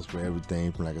got songs for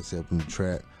everything, from, like I said, from the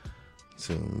trap.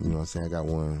 So, you know what I'm saying? I got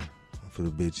one for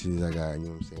the bitches. I got, you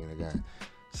know what I'm saying? I got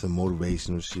some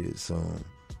motivational shit. Some,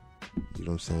 you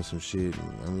know what I'm saying? Some shit.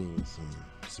 I mean,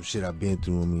 some shit I've been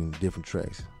through. I mean, different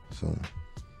tracks. So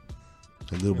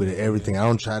a little bit of everything. I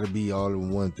don't try to be all in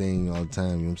one thing all the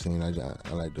time. You know what I'm saying? I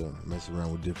like to mess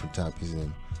around with different topics,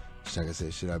 and just like I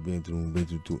said, shit I've been through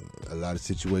a lot of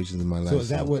situations in my life. So is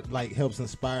that what like helps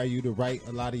inspire you to write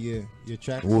a lot of your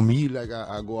tracks? Well, me, like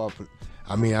I go off.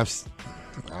 I mean, I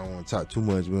don't want to talk too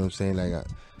much. You know what I'm saying? Like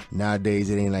nowadays,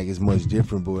 it ain't like it's much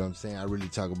different. But what I'm saying, I really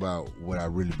talk about what I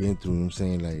really been through. You know what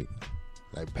I'm saying?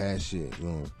 Like past shit, you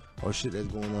know, or shit that's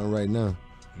going on right now.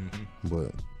 Mm-hmm.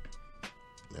 But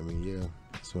I mean, yeah,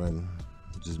 that's what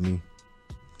just me.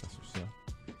 That's what's up.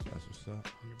 100%.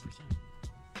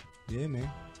 Yeah,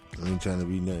 man. I ain't trying to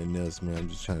be nothing else, man. I'm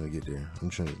just trying to get there. I'm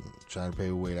trying to pay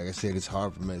away. Like I said, it's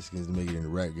hard for Mexicans to make it in the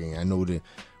rap game. I know that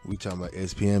we talking about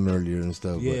SPM earlier and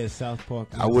stuff. Yeah, but South Park.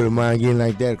 I wouldn't mind getting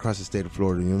like that across the state of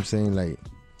Florida. You know what I'm saying? Like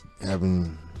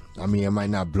having, I mean, I might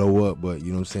not blow up, but you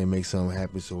know what I'm saying, make something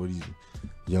happen so these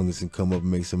youngest can come up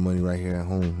and make some money right here at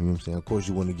home. You know what I'm saying? Of course,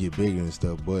 you want to get bigger and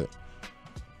stuff, but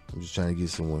I'm just trying to get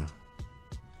somewhere.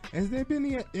 Has there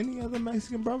been any other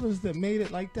Mexican brothers that made it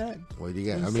like that? Well, they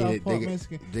got. In I mean, South Park, they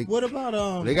Mexican. they, What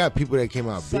about they got people that came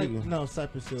out big. No,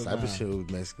 Cypress Hill. Cypress Hill was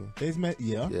Mexican.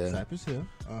 Yeah, Yeah. Cypress Hill.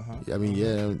 I mean,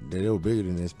 yeah, they were bigger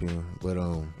than SPM, but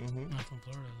Not from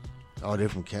Florida. oh, they're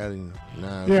from Cali.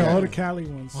 Nah, Yeah, Cali. all the Cali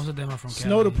ones. Most of them are from Cali.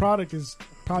 Snow the Product is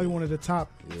probably one of the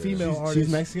top female artists. She's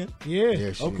Mexican? Yeah.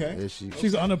 Yeah, Okay. Yeah,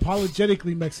 She's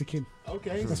unapologetically Mexican.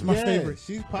 Okay. That's my favorite.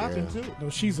 She's popping too. No,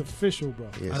 she's official, bro.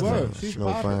 Yeah, Word, she's she's no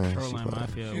popping. fine. Shoreline She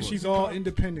Mafia. She's all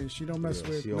independent. She don't mess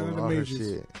with she none on of the all her majors.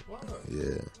 shit. Yeah.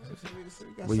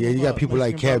 Got But some yeah, you got people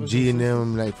like Mexican Cap G and brothers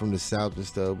them, like from the South and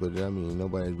stuff. But I mean,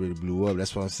 nobody really blew up.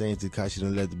 That's what I'm saying. Tekashi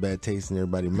done left the bad taste in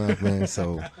everybody's mouth, man.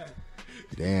 So,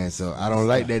 damn. So I don't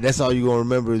like that. That's all you gonna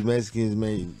remember is Mexicans,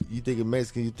 man. You think of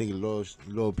Mexican, you think of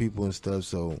loyal people and stuff.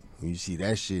 So when you see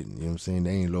that shit, you know what I'm saying?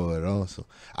 They ain't loyal at all. So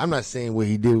I'm not saying what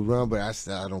he did was wrong, but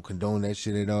I don't condone that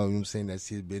shit at all. You know what I'm saying? That's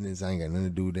his business. I ain't got nothing to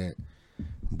do with that.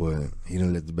 But he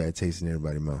done left the bad taste in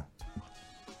everybody's mouth.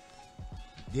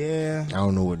 Yeah. I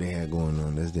don't know what they had going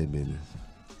on. That's their business.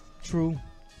 True.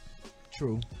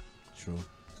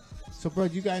 So, bro,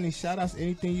 you got any shout outs?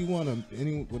 Anything you wanna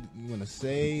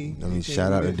say? I mean,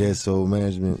 shout out to Dead Soul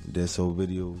Management, Dead Soul Videos.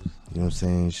 You know what I'm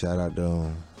saying? Shout out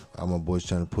to all my boys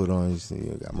trying to put on.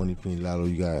 You got Money Pin Lalo.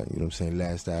 You got, you know what I'm saying,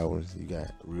 Last Hours. You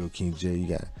got Real King J. You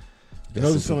got.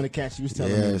 Those are some of the cats you was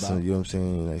telling me about. You know what I'm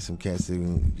saying? Like some cats that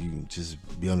you just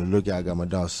be on the lookout. I got my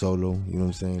dog Solo. You know what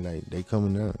I'm saying? Like they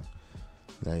coming out.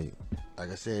 Like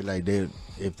I said, like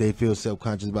if they feel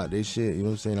self-conscious about their shit, you know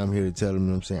what I'm saying? I'm here to tell them, you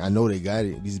know what I'm saying? I know they got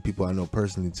it. These are people I know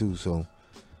personally too, so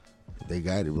they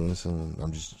got it, bro. So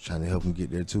I'm just trying to help them get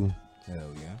there too.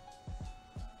 Hell yeah.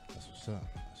 That's what's up.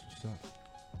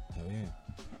 Hell yeah.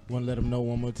 You want to let them know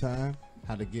one more time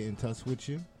how to get in touch with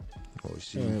you? Oh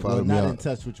shit! Follow me not out. in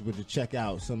touch with you, but to check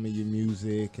out some of your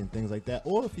music and things like that.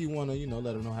 Or if you want to,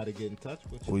 let them know how to get in touch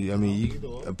with you. Well, I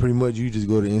mean, pretty much you just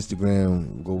go to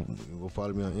Instagram, go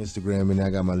follow me on Instagram, and I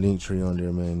got my link tree on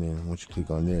there, man. And once you click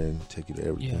on there, and take you to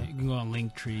everything. Yeah, you can go on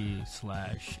Linktree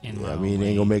 / Yeah, I mean, it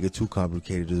ain't gonna make it too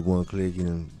complicated. Just one click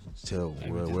and tell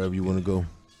wherever you want to go.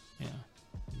 Yeah,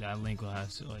 that link will have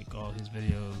like all his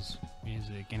videos,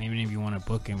 music, and even if you want to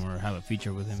book him or have a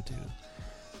feature with him too.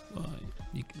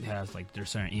 You has like there's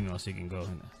certain emails you can go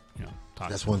and talk.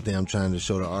 That's one thing I'm trying to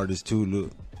show the artists too.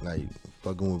 Look, like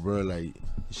fucking with bro, like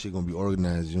shit gonna be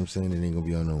organized. You know what I'm saying? It ain't gonna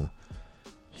be on no.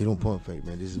 He don't pump fake,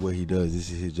 man. This is what he does.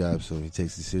 This is his job, so he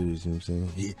takes it serious. You know what I'm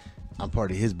saying? I'm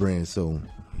part of his brand, so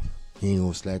he ain't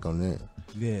gonna slack on that.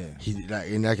 Yeah.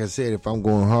 Like I said, if I'm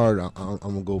going hard, I'm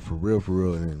gonna go for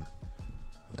real, and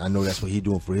I know that's what he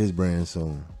doing for his brand,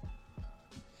 so.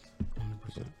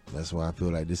 100%. That's why I feel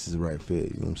like this is the right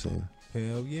fit. You know what I'm saying?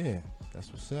 Hell yeah.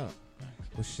 That's what's up.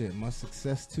 Well, shit, much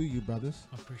success to you, brothers.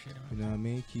 I appreciate it, man. You know what I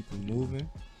mean? Keep it moving.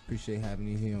 Appreciate having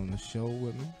you here on the show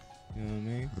with me. You know what I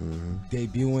mean? Mm-hmm.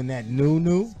 Debuting that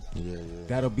new. Yeah.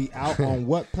 That'll be out on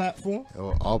what platform?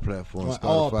 All platforms. On Spotify,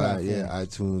 all platforms. yeah,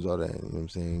 iTunes, all that. You know what I'm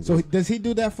saying? So does he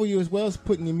do that for you as well as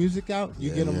putting your music out?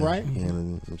 You get him right? Yeah, you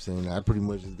know what I'm saying? I pretty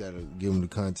much just got to give him the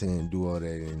content and do all that,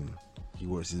 and he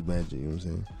works his magic. You know what I'm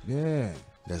saying? Yeah.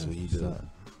 That's what he does.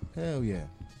 Hell yeah.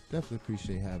 Definitely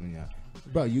appreciate having y'all.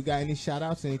 Bro, you got any shout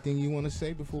outs? Anything you want to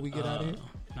say before we get out of here?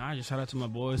 Nah, just shout out to my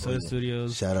boys, Soda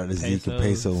Studios. Shout out to Zeke and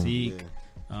Peso. Zeke.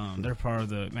 They're part of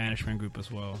the management group as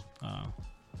well.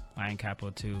 Lion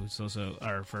Capo too. It's also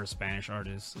our first Spanish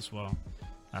artist as well.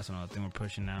 That's another thing we're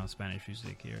pushing now, Spanish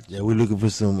music here. Yeah, we're looking for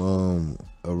some,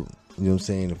 you know what I'm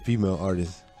saying, a female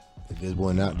artist. If there's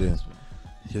one out there,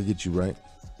 he'll get you right.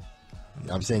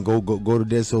 I'm saying go to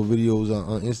Dead Soul Videos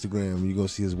on Instagram. You're going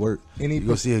to see his work. You're going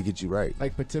to see he'll get you right.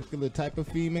 Like particular type of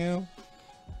female?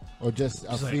 Or just a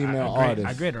Just female artist?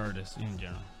 A great artist in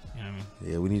general. You know what I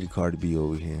mean? Yeah, we need a Cardi B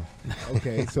over here.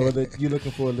 Okay, so you're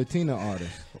looking for a Latina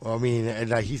artist. Well, I mean,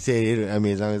 like he said,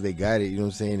 as long as they got it, you know what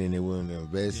I'm saying, and they're willing to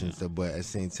invest and stuff, but at the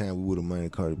same time, we would have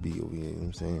minded Cardi B over here, you know what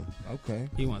I'm saying? Okay.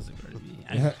 He wants a Cardi B.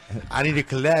 I need to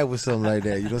collab with something like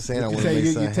that, you know what I'm saying? I want to make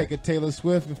something. You take a Taylor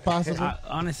Swift if possible?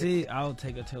 Honestly, I'll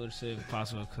take a Taylor Swift if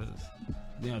possible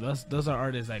because, those are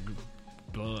artists that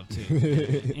blow up too.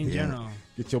 In general.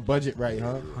 Get your budget right,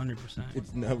 huh?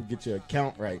 100%. Get your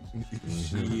account right.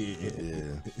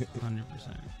 Yeah. 100%.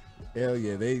 Hell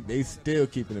yeah, they still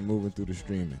keeping it moving through the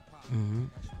streaming. Mm-hmm.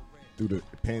 Through the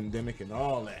pandemic and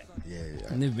all that. Yeah.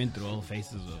 And they've been through all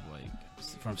phases of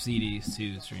from CDs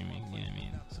to streaming, you know what I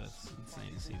mean? So it's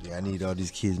insane to see. Yeah, I need all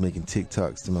these kids making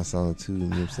TikToks to my song too, you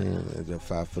know what I'm saying? That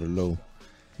 5 for the low.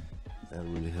 That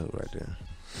really help right there.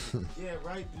 Yeah,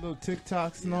 right. Little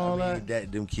TikToks and all that.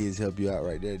 Them kids help you out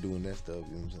right there doing that stuff.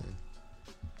 You know what I'm saying?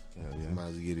 Hell yeah. Might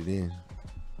as well get it in.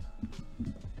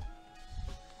 100%.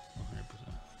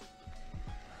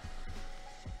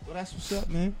 Well, that's what's up,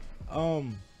 man.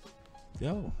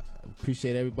 Yo,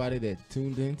 appreciate everybody that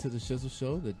tuned in to the Shizzle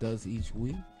Show that does each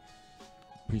week.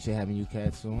 Appreciate having you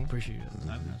cats on. Appreciate you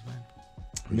having us, man.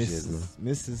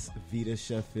 Mrs. Vita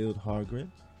Sheffield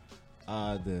Hargreaves,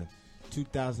 the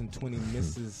 2020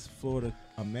 Mrs. Florida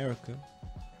America.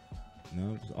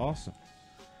 No, it was awesome.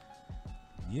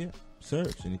 Yeah,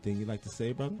 Serge, anything you'd like to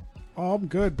say, brother? Oh, I'm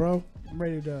good, bro. I'm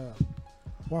ready to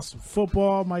watch some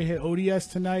football. Might hit ODS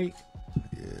tonight.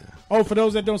 Yeah. Oh, for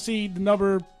those that don't see the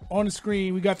number on the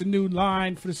screen, we got the new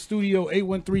line for the studio,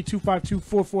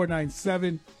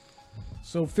 813-252-4497.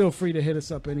 So feel free to hit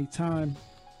us up anytime.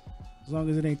 As long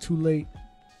as it ain't too late.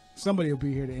 Somebody will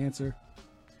be here to answer.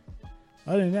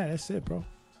 Other than that, that's it, bro.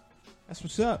 That's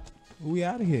what's up. We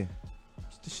out of here.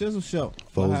 It's the Shizzle Show.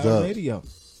 Fold Ohio up. Radio.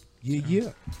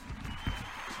 Yeah.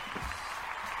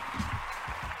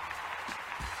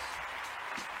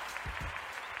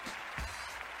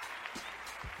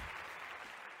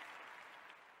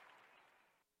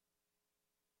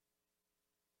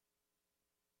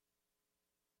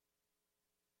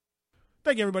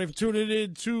 Thank you, everybody, for tuning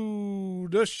in to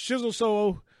the Shizzle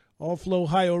Show on Flow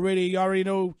Ohio Radio. You already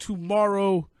know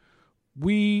tomorrow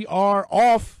we are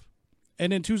off.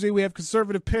 And then Tuesday we have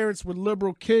Conservative Parents with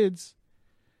Liberal Kids.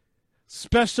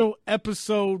 Special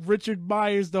episode. Richard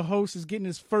Myers, the host, is getting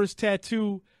his first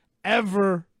tattoo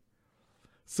ever.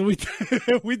 So we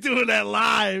doing that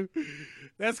live.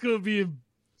 That's going to be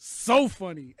so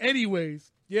funny.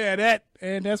 Anyways, yeah,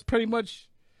 that's pretty much,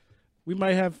 we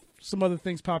might have some other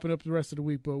things popping up the rest of the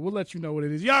week, but we'll let you know what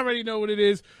it is. You already know what it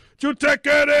is. You take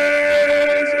it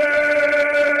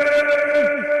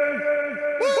in!